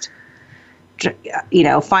just, let's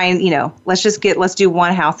do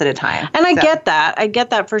one house at a time. And I get that. I get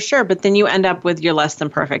that for sure. But then you end up with your less than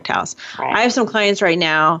perfect house. Right. I have some clients right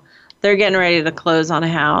now. They're getting ready to close on a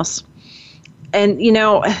house. And,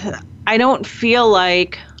 I don't feel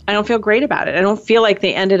like I don't feel great about it. I don't feel like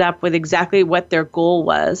they ended up with exactly what their goal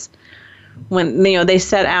was when they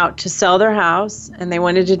set out to sell their house and they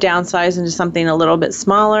wanted to downsize into something a little bit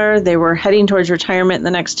smaller. They were heading towards retirement in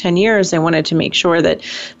the next 10 years. They wanted to make sure that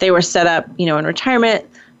they were set up, in retirement.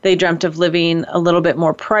 They dreamt of living a little bit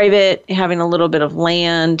more private, having a little bit of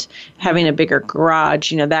land, having a bigger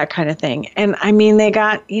garage, that kind of thing. And I mean, they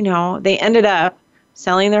got, they ended up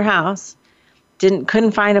selling their house,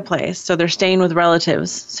 couldn't find a place. So they're staying with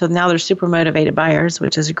relatives. So now they're super motivated buyers,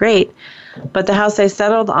 which is great. But the house they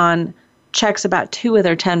settled on checks about 2 of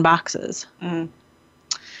their 10 boxes. Mm.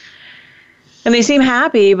 And they seem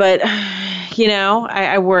happy, but,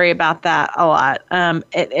 I worry about that a lot.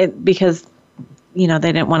 Because, they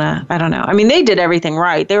didn't want to, I don't know. I mean, they did everything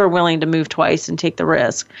right. They were willing to move twice and take the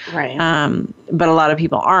risk. Right. But a lot of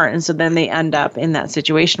people aren't. And so then they end up in that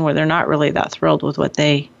situation where they're not really that thrilled with what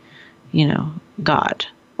they, got.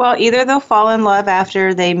 Well, either they'll fall in love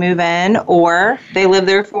after they move in, or they live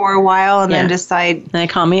there for a while and then decide. And they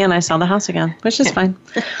call me and I sell the house again, which is fine.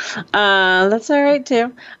 That's all right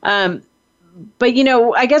too. But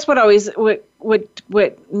I guess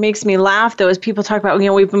what makes me laugh though is people talk about,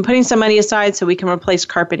 we've been putting some money aside so we can replace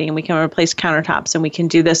carpeting and we can replace countertops and we can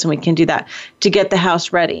do this and we can do that to get the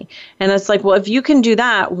house ready. And it's like, well, if you can do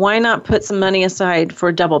that, why not put some money aside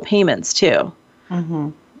for double payments too? Mm-hmm.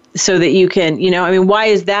 So that you can, why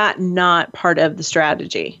is that not part of the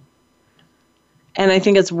strategy? And I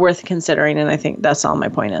think it's worth considering, and I think that's all my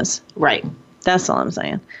point is. Right. That's all I'm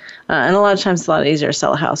saying. And a lot of times it's a lot easier to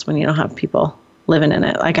sell a house when you don't have people living in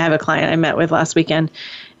it. Like I have a client I met with last weekend,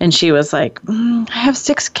 and she was like, I have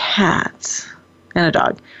 6 cats and a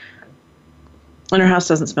dog. And her house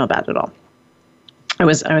doesn't smell bad at all. I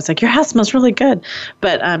was like, your house smells really good,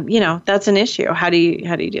 but that's an issue. How do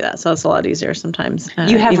you do that? So it's a lot easier sometimes.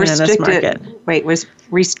 You have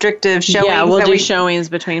restrictive showings. Yeah, we'll do showings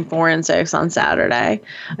between 4 and 6 on Saturday.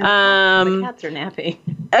 The cats are nappy.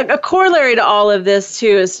 A corollary to all of this too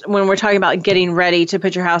is when we're talking about getting ready to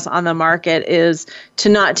put your house on the market is to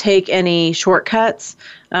not take any shortcuts.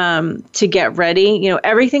 To get ready,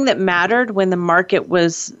 everything that mattered when the market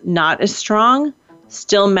was not as strong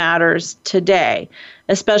still matters today,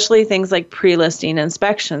 especially things like pre-listing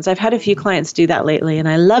inspections. I've had a few clients do that lately, and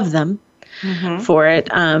I love them for it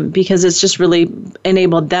because it's just really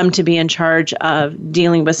enabled them to be in charge of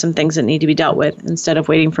dealing with some things that need to be dealt with instead of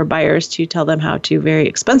waiting for buyers to tell them how to very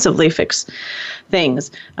expensively fix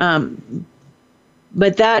things.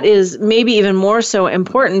 But that is maybe even more so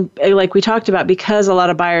important, like we talked about, because a lot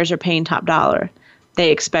of buyers are paying top dollar. They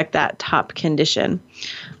expect that top condition.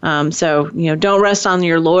 So, don't rest on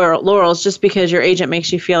your laurels just because your agent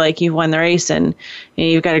makes you feel like you've won the race and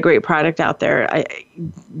you've got a great product out there.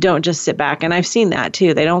 Don't just sit back. And I've seen that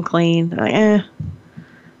too. They don't clean. They're like,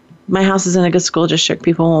 my house is in a good school district.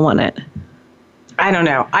 People won't want it. I don't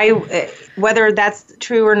know. Whether that's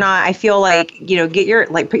true or not, I feel like,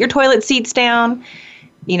 put your toilet seats down.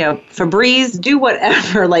 Febreze, do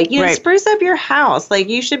whatever, right. Spruce up your house.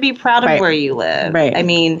 You should be proud of where you live. Right. I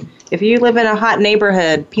mean, if you live in a hot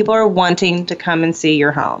neighborhood, people are wanting to come and see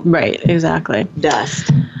your home. Right, exactly.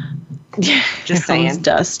 Dust. Just saying.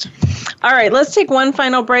 Dust. All right, let's take one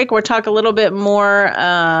final break. We'll talk a little bit more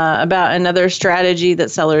about another strategy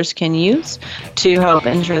that sellers can use to help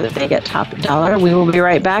ensure that they get top dollar. We will be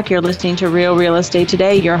right back. You're listening to Real Real Estate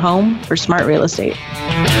Today, your home for smart real estate.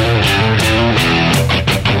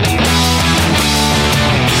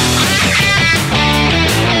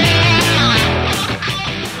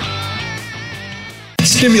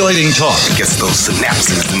 Stimulating talk. Gets those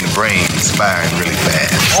synapses in the brain firing really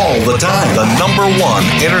fast. All the time. The #1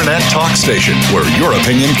 internet talk station where your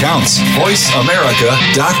opinion counts.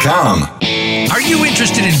 VoiceAmerica.com. Are you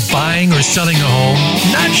interested in buying or selling a home?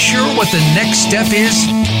 Not sure what the next step is?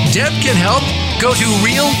 Deb can help. Go to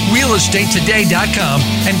realrealestatetoday.com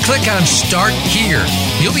and click on Start Here.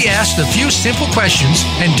 You'll be asked a few simple questions,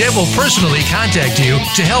 and Deb will personally contact you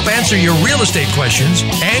to help answer your real estate questions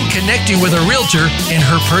and connect you with a realtor in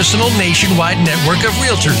her personal nationwide network of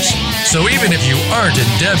realtors. So even if you aren't in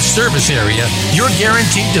Deb's service area, you're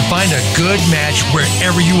guaranteed to find a good match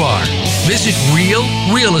wherever you are. Visit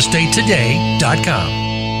realrealestatetoday.com.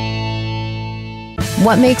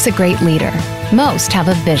 What makes a great leader? Most have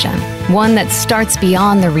a vision, one that starts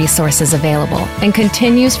beyond the resources available and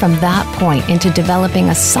continues from that point into developing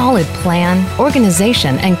a solid plan,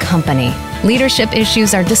 organization, and company. Leadership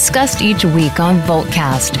issues are discussed each week on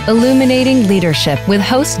Voltcast, Illuminating Leadership with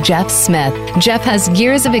host Jeff Smith. Jeff has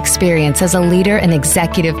years of experience as a leader and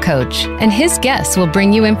executive coach, and his guests will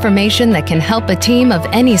bring you information that can help a team of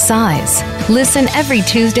any size. Listen every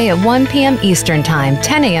Tuesday at 1 p.m. Eastern Time,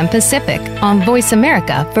 10 a.m. Pacific on Voice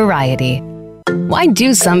America Variety. Why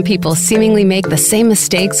do some people seemingly make the same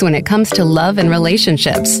mistakes when it comes to love and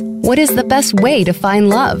relationships? What is the best way to find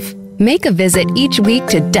love? Make a visit each week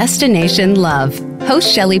to Destination Love.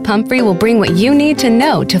 Host Shelley Pumphrey will bring what you need to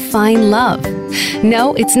know to find love.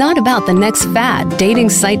 No, it's not about the next fad, dating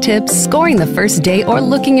site tips, scoring the first date, or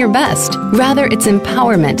looking your best. Rather, it's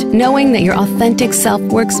empowerment, knowing that your authentic self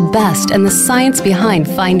works best and the science behind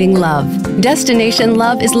finding love. Destination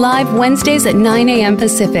Love is live Wednesdays at 9 a.m.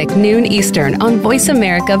 Pacific, noon Eastern on Voice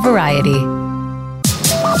America Variety.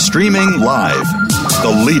 Streaming live, the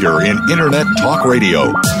leader in Internet Talk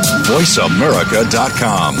Radio,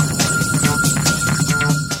 VoiceAmerica.com.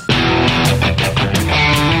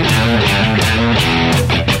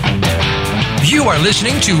 You are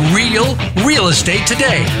listening to Real Estate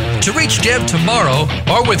Today. To reach Deb tomorrow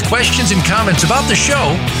or with questions and comments about the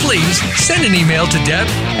show, please send an email to Deb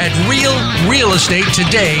at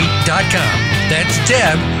realrealestatetoday.com. That's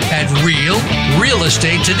Deb at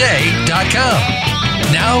realrealestatetoday.com.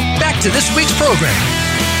 Now, back to this week's program.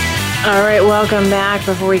 All right, welcome back.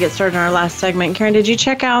 Before we get started on our last segment, Karen, did you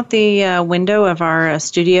check out the window of our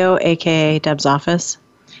studio, a.k.a. Deb's office?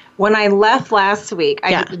 When I left last week,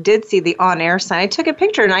 I did see the on-air sign. I took a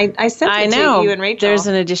picture and I sent it to you and Rachel. There's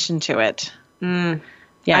an addition to it.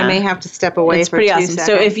 Yeah, I may have to step away for 2 seconds. It's pretty awesome.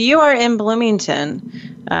 So if you are in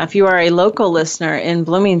Bloomington, if you are a local listener in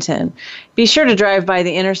Bloomington, be sure to drive by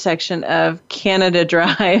the intersection of Canada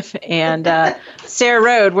Drive and Sayre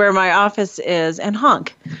Road, where my office is, and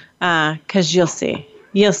honk, because you'll see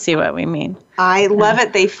what we mean. I love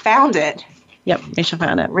it. They found it. Yep, Rachel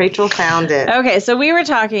found it. Rachel found it. Okay, so we were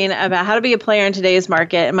talking about how to be a player in today's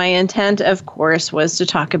market. My intent, of course, was to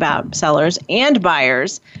talk about sellers and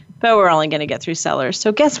buyers, but we're only going to get through sellers.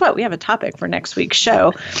 So guess what? We have a topic for next week's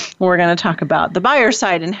show. We're going to talk about the buyer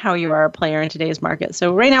side and how you are a player in today's market.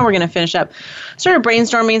 So right now we're going to finish up sort of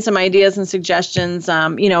brainstorming some ideas and suggestions.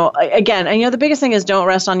 Again, the biggest thing is don't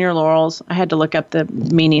rest on your laurels. I had to look up the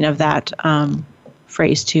meaning of that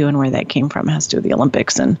phrase too, and where that came from. It has to do with the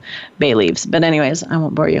Olympics and bay leaves. But anyways, I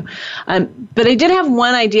won't bore you. But I did have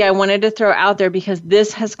one idea I wanted to throw out there because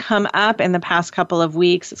this has come up in the past couple of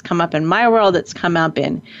weeks. It's come up in my world. It's come up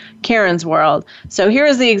in Karen's world. So here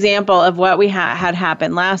is the example of what we had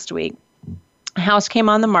happen last week. A house came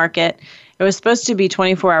on the market. It was supposed to be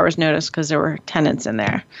 24 hours notice because there were tenants in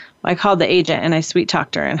there. I called the agent and I sweet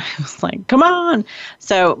talked her and I was like, come on.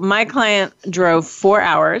 So my client drove 4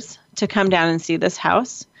 hours to come down and see this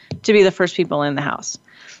house, to be the first people in the house.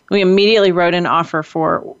 We immediately wrote an offer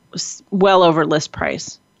for well over list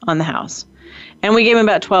price on the house. And we gave them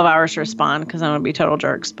about 12 hours to respond because I don't want to be total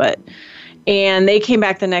jerks. And they came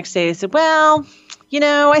back the next day. They said, well,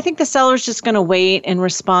 I think the seller's just going to wait and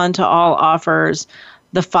respond to all offers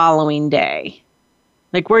the following day.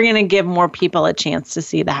 Like, we're going to give more people a chance to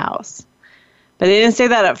see the house. But they didn't say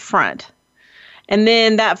that up front. And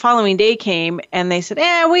then that following day came and they said,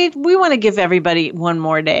 we want to give everybody one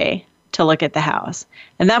more day to look at the house.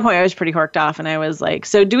 And at that point, I was pretty horked off. And I was like,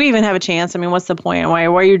 so do we even have a chance? I mean, what's the point? Why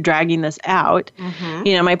are you dragging this out?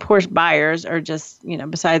 Mm-hmm. My poor buyers are just,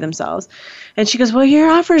 beside themselves. And she goes, well, your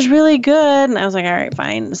offer is really good. And I was like, all right,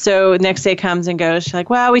 fine. So next day comes and goes. She's like,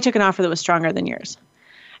 well, we took an offer that was stronger than yours.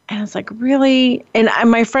 And I was like, really? And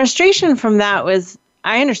my frustration from that was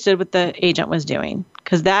I understood what the agent was doing.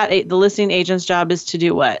 Because the listing agent's job is to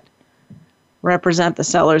do what? Represent the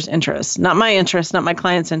seller's interest. Not my interest, not my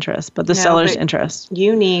client's interest, but the seller's interest.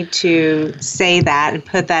 You need to say that and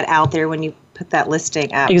put that out there when you put that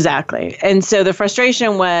listing up. Exactly. And so the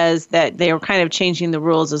frustration was that they were kind of changing the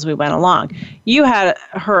rules as we went along. You had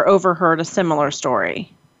overheard a similar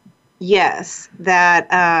story. Yes, that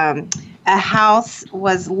a house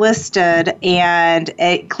was listed and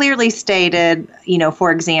it clearly stated, for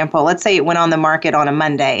example, let's say it went on the market on a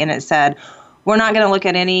Monday and it said, we're not going to look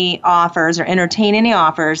at any offers or entertain any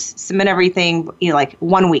offers, submit everything, like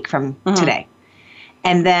 1 week from today.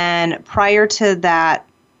 And then prior to that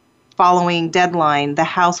following deadline, the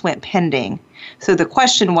house went pending. So the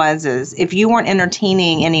question is if you weren't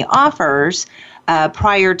entertaining any offers,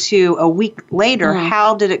 prior to a week later,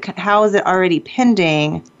 how is it already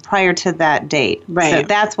pending prior to that date? Right. So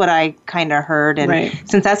that's what I kind of heard. And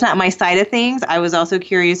since that's not my side of things, I was also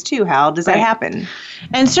curious too, how does that happen?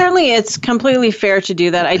 And certainly it's completely fair to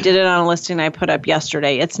do that. I did it on a listing I put up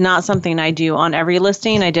yesterday. It's not something I do on every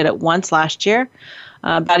listing. I did it once last year.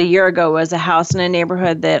 about a year ago was a house in a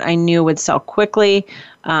neighborhood that I knew would sell quickly.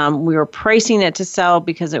 We were pricing it to sell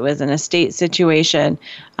because it was an estate situation.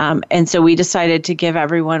 And so we decided to give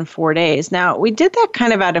everyone 4 days. Now, we did that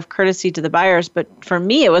kind of out of courtesy to the buyers, but for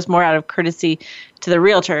me, it was more out of courtesy to the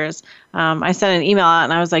realtors. I sent an email out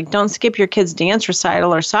and I was like, don't skip your kid's dance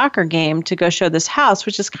recital or soccer game to go show this house,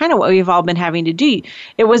 which is kind of what we've all been having to do.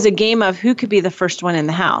 It was a game of who could be the first one in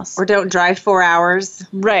the house. Or don't drive 4 hours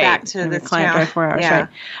back to the client. town. Drive 4 hours, Yeah. right?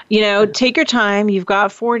 You know, take your time. You've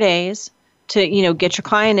got 4 days to, you know, get your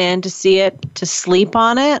client in, to see it, to sleep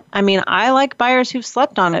on it. I mean, I like buyers who've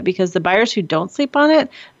slept on it, because the buyers who don't sleep on it,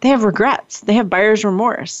 they have regrets. They have buyer's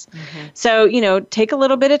remorse. So, you know, take a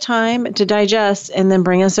little bit of time to digest and then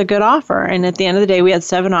bring us a good offer. And at the end of the day, we had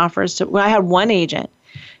 7 offers. I had one agent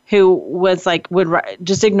who was like,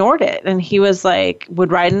 just ignored it. And he was like,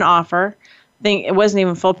 would write an offer. It wasn't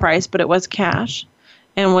even full price, but it was cash.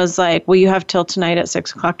 And was like, well, you have till tonight at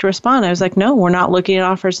 6 o'clock to respond. I was like, no, we're not looking at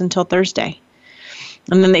offers until Thursday.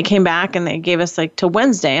 And then they came back and they gave us like till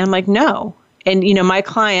Wednesday. I'm like, no. And, you know, my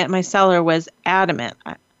seller was adamant.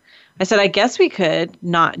 I said, I guess we could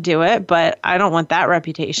not do it, but I don't want that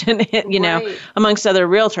reputation, you know, amongst other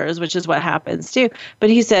realtors, which is what happens too. But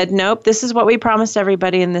he said, nope, this is what we promised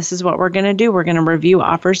everybody, and this is what we're going to do. We're going to review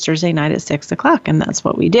offers Thursday night at 6 o'clock, and that's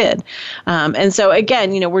what we did. And so,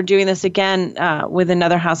 again, you know, we're doing this again with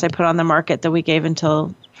another house I put on the market that we gave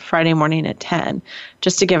until Friday morning at 10,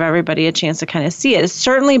 just to give everybody a chance to kind of see it. It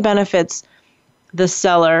certainly benefits the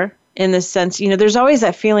seller in the sense, you know, there's always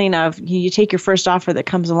that feeling of you take your first offer that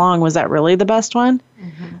comes along. Was that really the best one?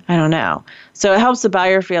 I don't know. So it helps the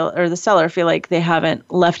buyer feel, or the seller feel like they haven't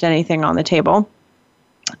left anything on the table.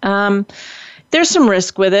 There's some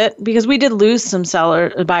risk with it, because we did lose some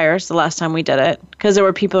buyers the last time we did it, because there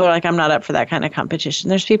were people who were like, I'm not up for that kind of competition.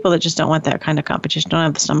 There's people that just don't want that kind of competition, don't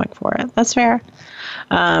have the stomach for it. That's fair.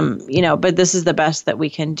 You know, but this is the best that we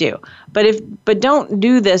can do. But don't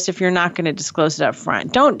do this if you're not going to disclose it up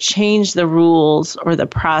front. Don't change the rules or the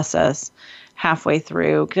process halfway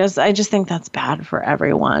through, because I just think that's bad for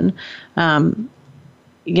everyone. You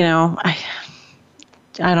know, I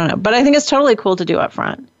don't know, but I think it's totally cool to do up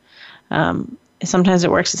front. Sometimes it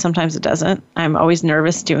works and sometimes it doesn't. I'm always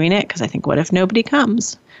nervous doing it, because I think, what if nobody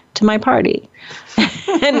comes to my party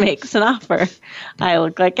and makes an offer? I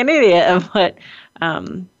look like an idiot, but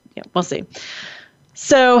yeah, we'll see.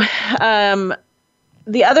 So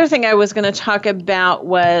the other thing I was going to talk about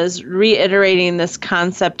was reiterating this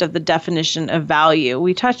concept of the definition of value.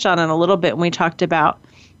 We touched on it a little bit when we talked about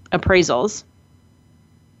appraisals.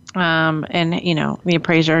 And, you know, the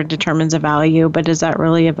appraiser determines a value, but is that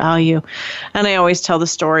really a value? And I always tell the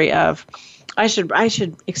story of, I should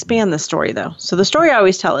expand the story though. So the story I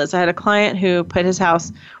always tell is, I had a client who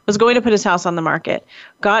was going to put his house on the market,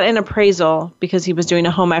 got an appraisal because he was doing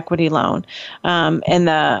a home equity loan, and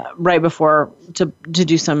right before to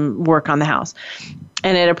do some work on the house,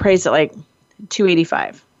 and it appraised at like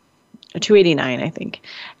 $285. $289, I think.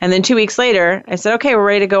 And then 2 weeks later, I said, okay, we're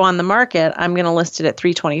ready to go on the market. I'm going to list it at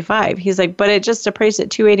 $325. He's like, but it just appraised at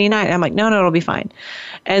 $289. I'm like, no, it'll be fine.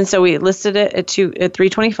 And so we listed it at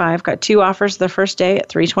 $325, got 2 offers the first day at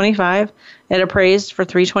 $325. It appraised for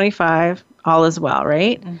 $325, all is well,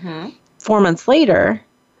 right? 4 months later,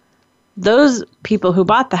 those people who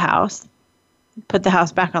bought the house put the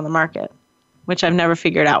house back on the market, which I've never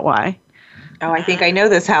figured out why. Oh, I think I know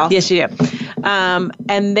this house. Yes, you do.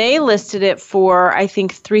 And they listed it for, I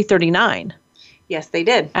think, $339. Yes, they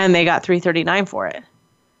did. And they got $339 for it.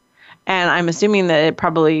 And I'm assuming that it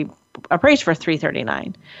probably appraised for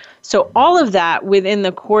 $339. So all of that within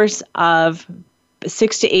the course of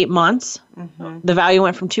 6 to 8 months, the value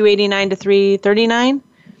went from $289 to $339.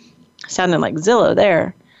 Sounded like Zillow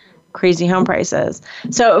there. Crazy home prices.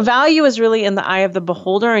 So value is really in the eye of the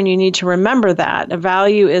beholder, and you need to remember that. A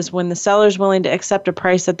value is when the seller's willing to accept a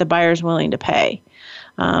price that the buyer's willing to pay.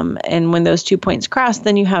 And when those 2 points cross,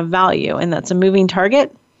 then you have value, and that's a moving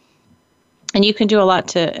target. And you can do a lot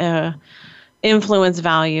to influence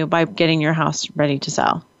value by getting your house ready to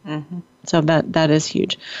sell. So that is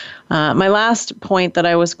huge. My last point that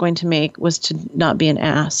I was going to make was to not be an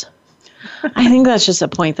ass. I think that's just a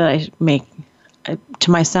point that I make to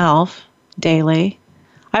myself daily.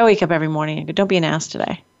 I wake up every morning and go, don't be an ass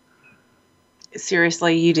today.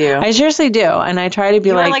 Seriously, you do. I seriously do. And I try to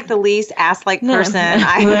be like the least ass-like person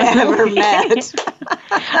I've ever met.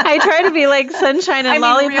 I try to be like sunshine and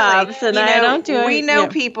lollipops, really, and I don't do it. We know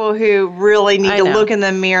people who really need to look in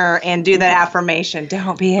the mirror and do that affirmation.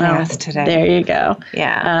 Don't be an ass today. There you go.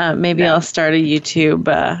 Yeah. Maybe I'll start a YouTube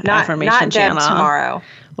affirmation channel. Not tomorrow.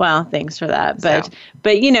 Well, thanks for that.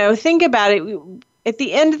 But you know, think about it. At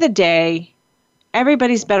the end of the day,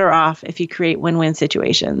 everybody's better off if you create win-win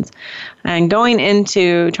situations. And going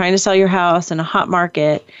into trying to sell your house in a hot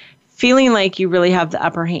market, feeling like you really have the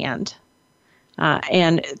upper hand,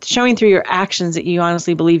 and showing through your actions that you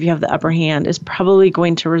honestly believe you have the upper hand is probably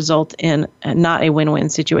going to result in not a win-win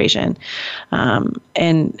situation.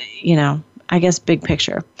 And, I guess big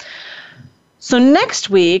picture. So next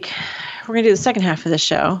week, we're going to do the second half of the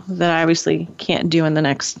show that I obviously can't do in the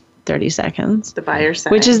next 30 seconds. The buyer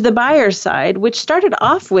side. Which is the buyer's side, which started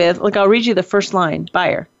off with, I'll read you the first line.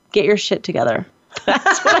 Buyer, get your shit together.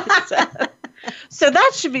 That's what I said. So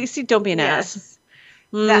that should be, don't be an ass.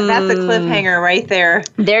 That's a cliffhanger right there.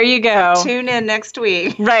 There you go. Tune in next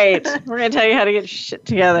week. Right. We're going to tell you how to get your shit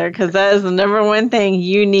together, because that is the number one thing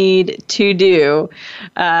you need to do.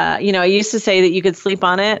 I used to say that you could sleep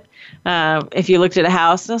on it. If you looked at a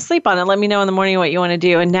house, sleep on it. Let me know in the morning what you want to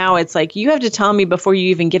do. And now it's like, you have to tell me before you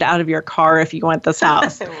even get out of your car if you want this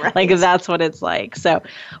house. Right. That's what it's like. So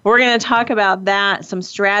we're going to talk about that, some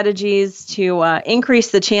strategies to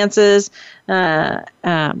increase the chances that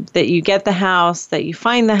you get the house, that you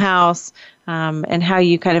find the house, and how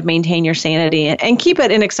you kind of maintain your sanity and keep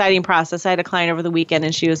it an exciting process. I had a client over the weekend,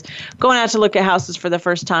 and she was going out to look at houses for the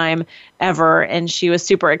first time ever, and she was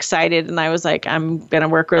super excited. And I was like, I'm going to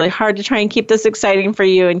work really hard to try and keep this exciting for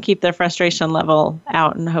you and keep the frustration level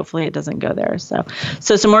out, and hopefully it doesn't go there. So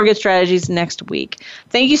some more good strategies next week.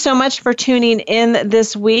 Thank you so much for tuning in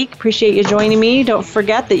this week. Appreciate you joining me. Don't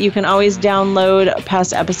forget that you can always download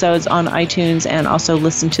past episodes on iTunes and also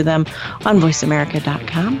listen to them on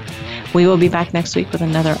voiceamerica.com. We will be back next week with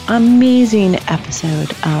another amazing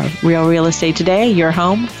episode of Real Estate Today, your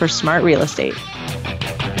home for smart real estate.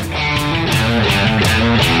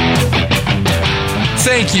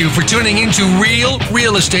 Thank you for tuning into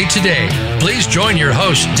Real Estate Today. Please join your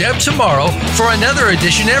host, Deb, tomorrow for another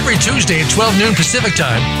edition every Tuesday at 12 noon Pacific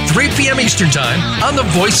Time, 3 p.m. Eastern Time on the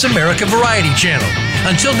Voice America Variety Channel.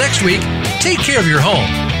 Until next week, take care of your home.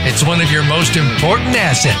 It's one of your most important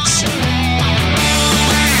assets.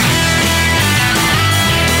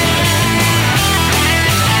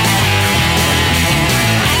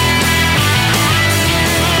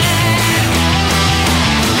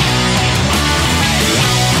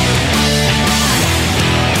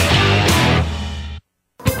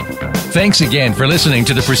 Thanks again for listening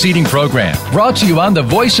to the preceding program, brought to you on the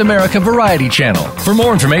Voice America Variety Channel. For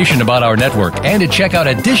more information about our network and to check out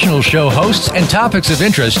additional show hosts and topics of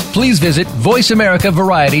interest, please visit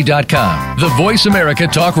voiceamericavariety.com. The Voice America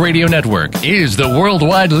Talk Radio Network is the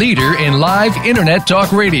worldwide leader in live Internet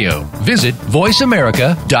talk radio. Visit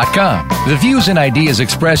voiceamerica.com. The views and ideas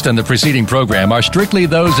expressed on the preceding program are strictly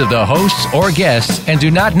those of the hosts or guests and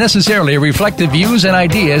do not necessarily reflect the views and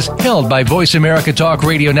ideas held by Voice America Talk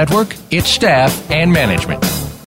Radio Network, its staff, and management.